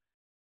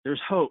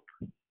 there's hope,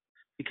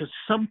 because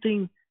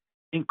something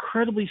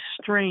incredibly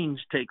strange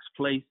takes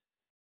place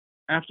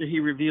after he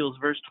reveals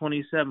verse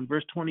 27.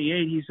 Verse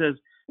 28, he says,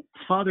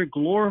 Father,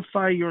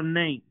 glorify your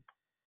name.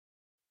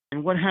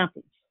 And what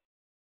happens?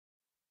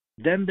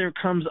 Then there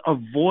comes a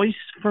voice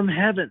from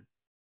heaven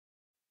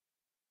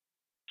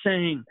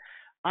saying,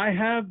 I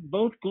have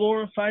both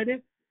glorified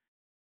it,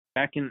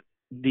 back in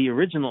the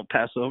original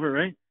Passover,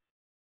 right?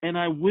 And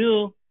I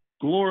will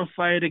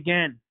glorify it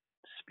again.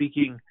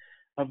 Speaking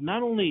of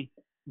not only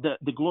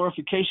the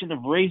glorification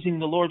of raising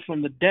the Lord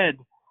from the dead,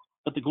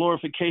 but the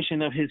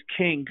glorification of his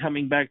King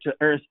coming back to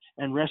earth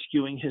and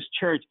rescuing his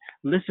church.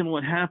 Listen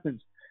what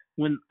happens.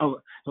 When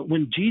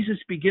Jesus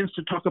begins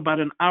to talk about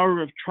an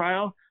hour of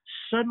trial,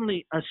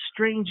 suddenly a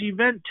strange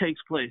event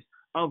takes place.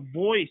 A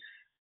voice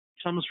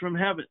comes from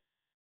heaven.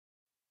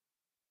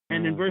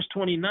 And in verse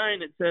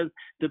 29, it says,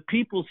 the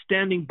people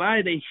standing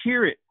by, they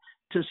hear it.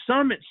 To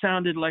some, it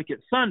sounded like it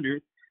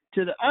thundered.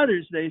 To the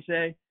others, they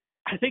say,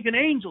 I think an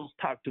angel's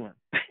talked to him.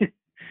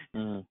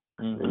 The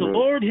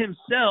Lord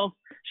himself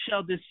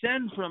shall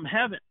descend from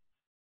heaven.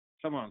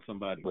 Come on,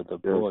 somebody. With a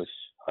voice.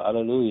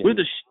 Hallelujah.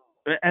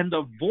 And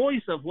the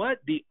voice of what?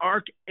 The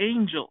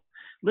archangel.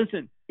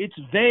 Listen, it's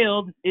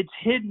veiled, it's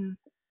hidden,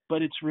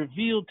 but it's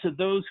revealed to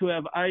those who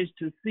have eyes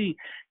to see.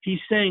 He's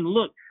saying,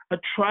 look, a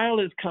trial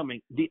is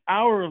coming, the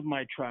hour of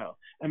my trial.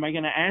 Am I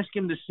going to ask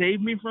him to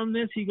save me from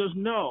this? He goes,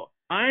 no,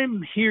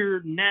 I'm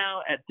here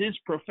now at this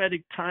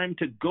prophetic time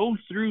to go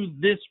through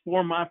this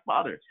for my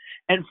Father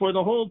and for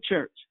the whole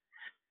church.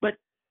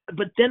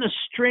 But then a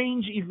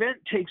strange event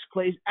takes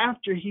place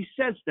after he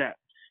says that.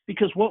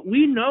 Because what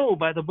we know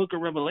by the book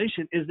of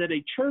Revelation is that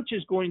a church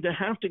is going to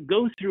have to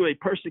go through a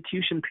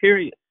persecution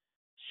period.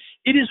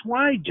 It is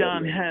why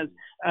John has,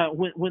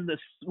 when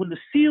the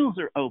seals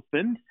are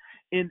opened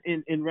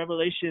in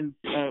Revelation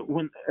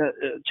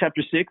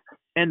chapter 6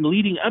 and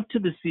leading up to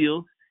the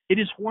seals, it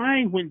is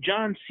why when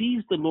John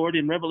sees the Lord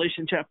in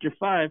Revelation chapter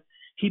 5,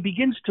 he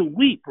begins to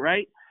weep,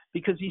 right?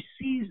 Because he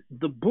sees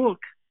the book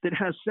that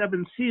has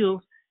 7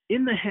 seals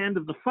in the hand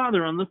of the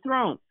Father on the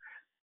throne.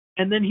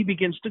 And then he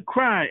begins to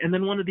cry. And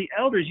then one of the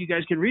elders, you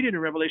guys can read it in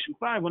Revelation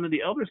 5, one of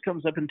the elders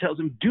comes up and tells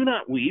him, do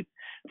not weep,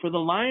 for the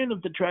Lion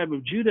of the tribe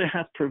of Judah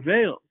hath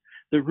prevailed,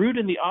 the root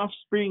and the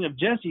offspring of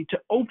Jesse, to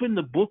open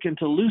the book and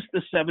to loose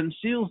the 7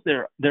 seals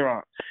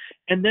thereon.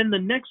 And then the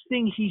next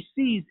thing he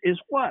sees is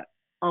what?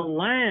 A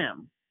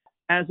lamb,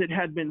 as it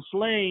had been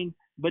slain,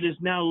 but is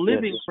now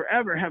living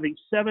forever, having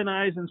 7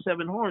 eyes and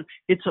 7 horns.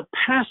 It's a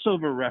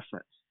Passover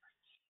reference.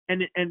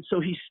 And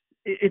so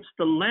it's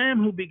the lamb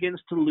who begins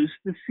to loose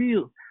the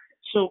seals.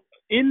 So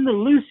in the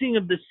loosing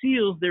of the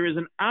seals, there is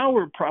an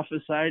hour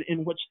prophesied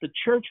in which the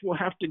church will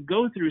have to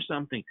go through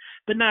something.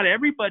 But not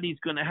everybody's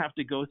going to have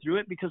to go through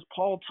it, because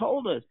Paul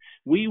told us,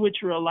 we which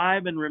are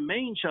alive and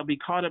remain shall be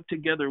caught up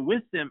together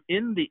with them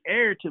in the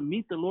air to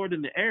meet the Lord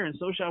in the air, and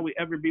so shall we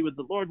ever be with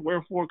the Lord.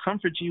 Wherefore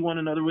comfort ye one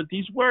another with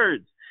these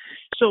words.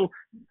 So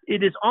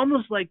it is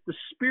almost like the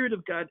Spirit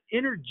of God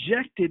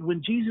interjected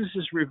when Jesus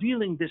is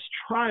revealing this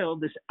trial,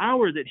 this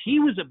hour that he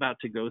was about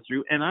to go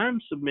through, and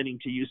I'm submitting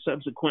to you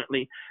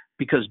subsequently,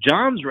 because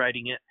John's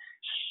writing it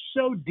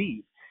so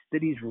deep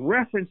that he's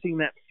referencing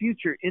that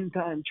future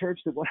end-time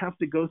church that will have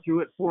to go through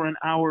it for an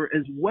hour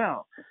as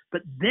well.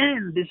 But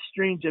then this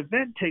strange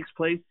event takes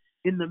place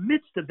in the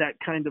midst of that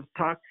kind of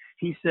talk.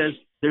 He says,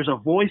 there's a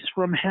voice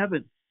from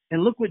heaven.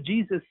 And look what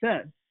Jesus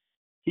said.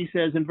 He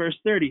says in verse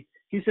 30,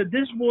 he said,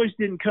 this voice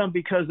didn't come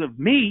because of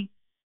me,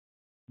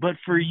 but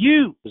for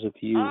you. Because of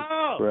you,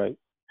 right.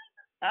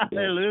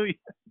 Hallelujah.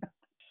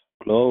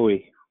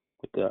 Glory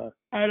to God.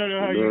 I don't know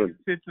how you can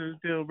sit so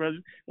still, brother.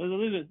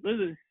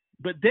 Listen.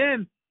 But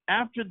then,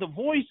 after the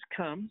voice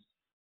comes,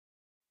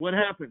 what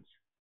happens?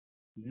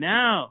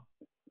 Now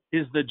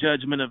is the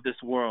judgment of this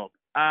world.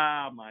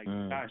 Ah, my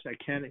gosh, I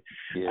can't.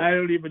 Yeah. I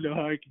don't even know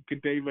how I can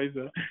contain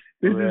myself.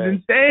 This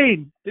is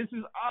insane. This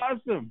is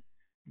awesome.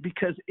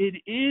 Because it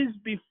is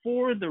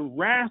before the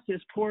wrath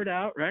is poured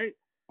out, right?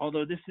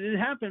 Although this didn't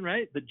happen,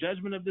 right? The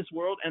judgment of this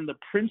world and the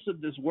prince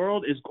of this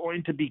world is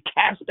going to be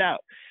cast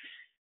out.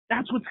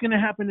 That's what's going to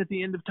happen at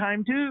the end of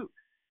time too.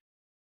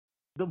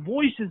 The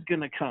voice is going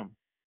to come.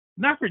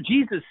 Not for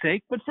Jesus'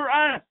 sake, but for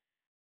us.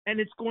 And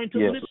it's going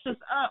to lift us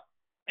up.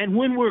 And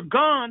when we're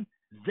gone,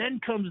 Then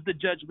comes the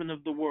judgment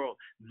of the world.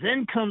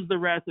 Then comes the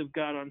wrath of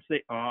God on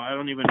Satan. Oh, I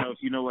don't even know if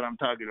you know what I'm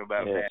talking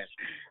about, Yes. man.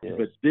 Yes.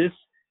 But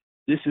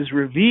this is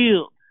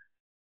revealed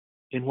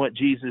in what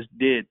Jesus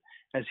did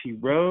as he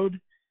rode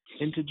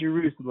into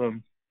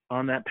Jerusalem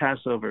on that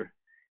Passover,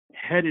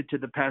 headed to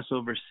the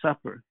Passover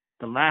supper,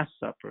 the Last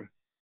Supper,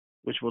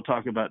 which we'll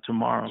talk about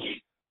tomorrow.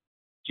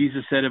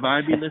 Jesus said, if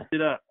I be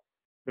lifted up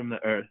from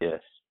the earth,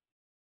 Yes.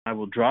 I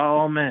will draw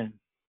all men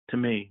to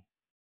me.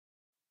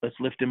 Let's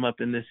lift him up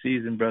in this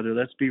season, brother.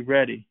 Let's be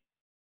ready.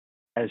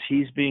 As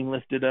he's being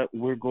lifted up,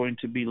 we're going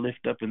to be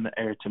lifted up in the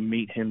air to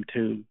meet him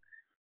too.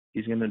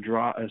 He's going to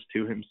draw us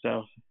to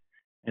himself.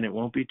 And it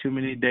won't be too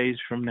many days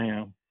from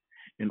now.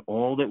 And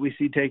all that we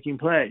see taking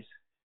place,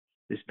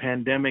 this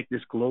pandemic,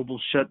 this global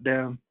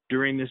shutdown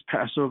during this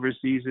Passover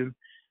season,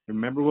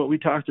 remember what we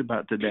talked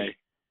about today.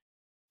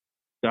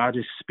 God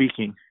is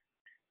speaking.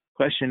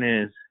 Question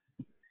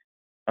is,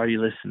 are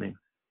you listening?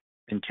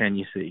 And can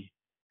you see?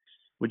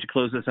 Would you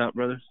close us out,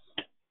 brother?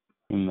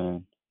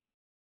 Amen.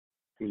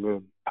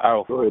 Amen.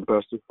 Powerful. Go ahead,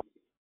 Pastor.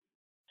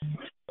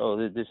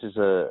 Oh, this is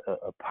a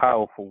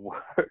powerful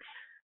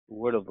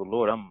word of the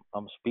Lord.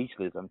 I'm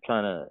speechless. I'm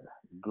trying to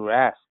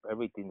grasp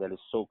everything that is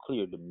so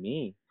clear to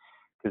me,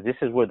 because this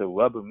is where the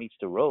rubber meets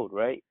the road,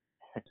 right?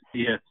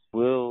 Yes.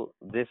 Will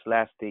this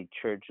last day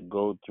church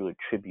go through a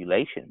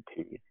tribulation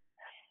period?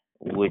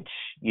 Which,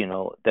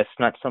 that's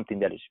not something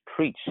that is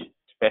preached,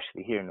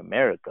 especially here in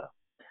America.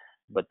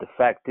 But the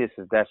fact is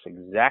that's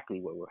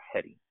exactly where we're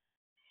heading.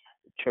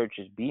 The church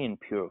is being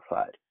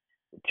purified.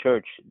 The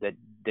church that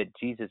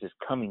Jesus is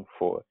coming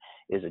for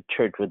is a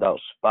church without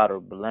spot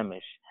or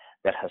blemish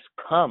that has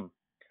come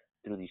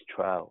through these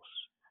trials.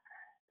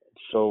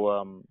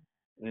 So,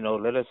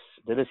 let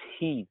us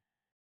heed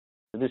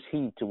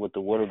to what the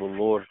word of the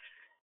Lord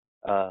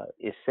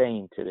is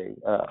saying today.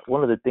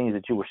 One of the things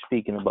that you were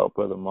speaking about,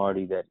 Brother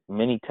Marty, that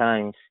many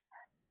times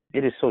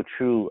it is so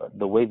true,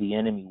 the way the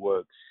enemy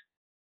works.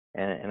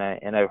 And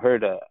I've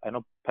heard, I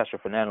know Pastor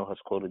Fernando has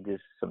quoted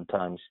this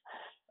sometimes.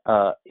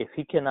 If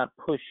he cannot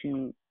push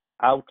you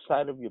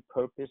outside of your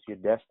purpose, your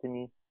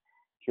destiny,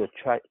 he'll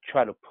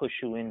try to push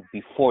you in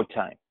before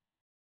time.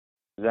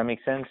 Does that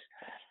make sense?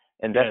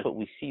 And that's what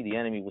we see the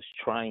enemy was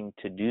trying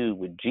to do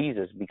with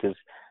Jesus, because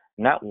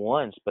not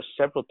once, but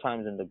several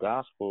times in the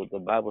gospel, the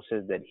Bible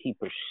says that he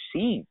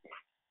perceived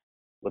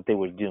what they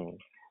were doing,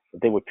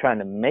 that they were trying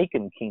to make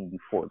him king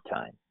before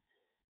time.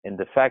 And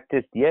the fact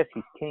is, yes,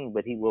 he's king,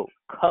 but he will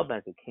come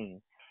as a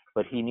king.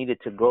 But he needed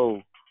to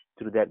go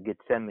through that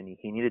Gethsemane.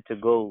 He needed to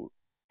go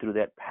through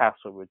that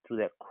Passover, through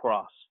that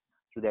cross,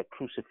 through that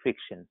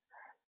crucifixion.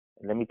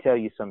 And let me tell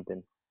you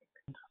something.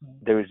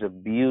 There is a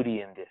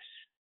beauty in this.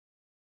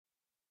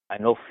 I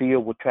know fear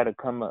will try to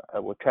come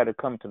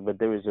to, but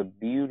there is a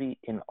beauty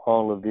in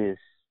all of this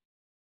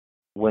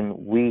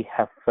when we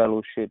have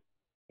fellowship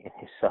in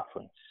his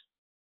sufferings.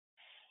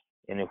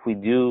 And if we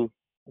do,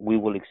 we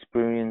will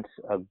experience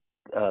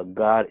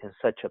God in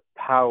such a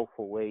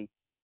powerful way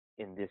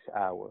in this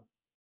hour.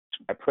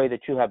 I pray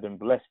that you have been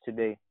blessed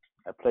today.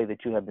 I pray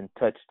that you have been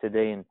touched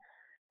today. And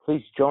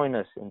please join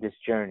us in this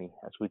journey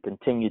as we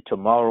continue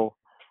tomorrow,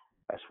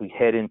 as we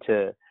head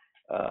into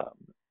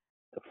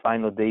the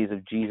final days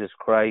of Jesus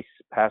Christ,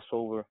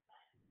 Passover.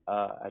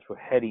 As we're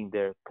heading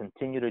there,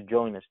 continue to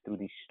join us through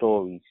these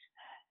stories,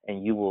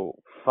 and you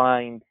will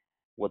find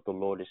what the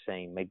Lord is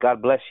saying. May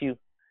God bless you,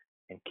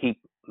 and keep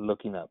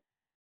looking up.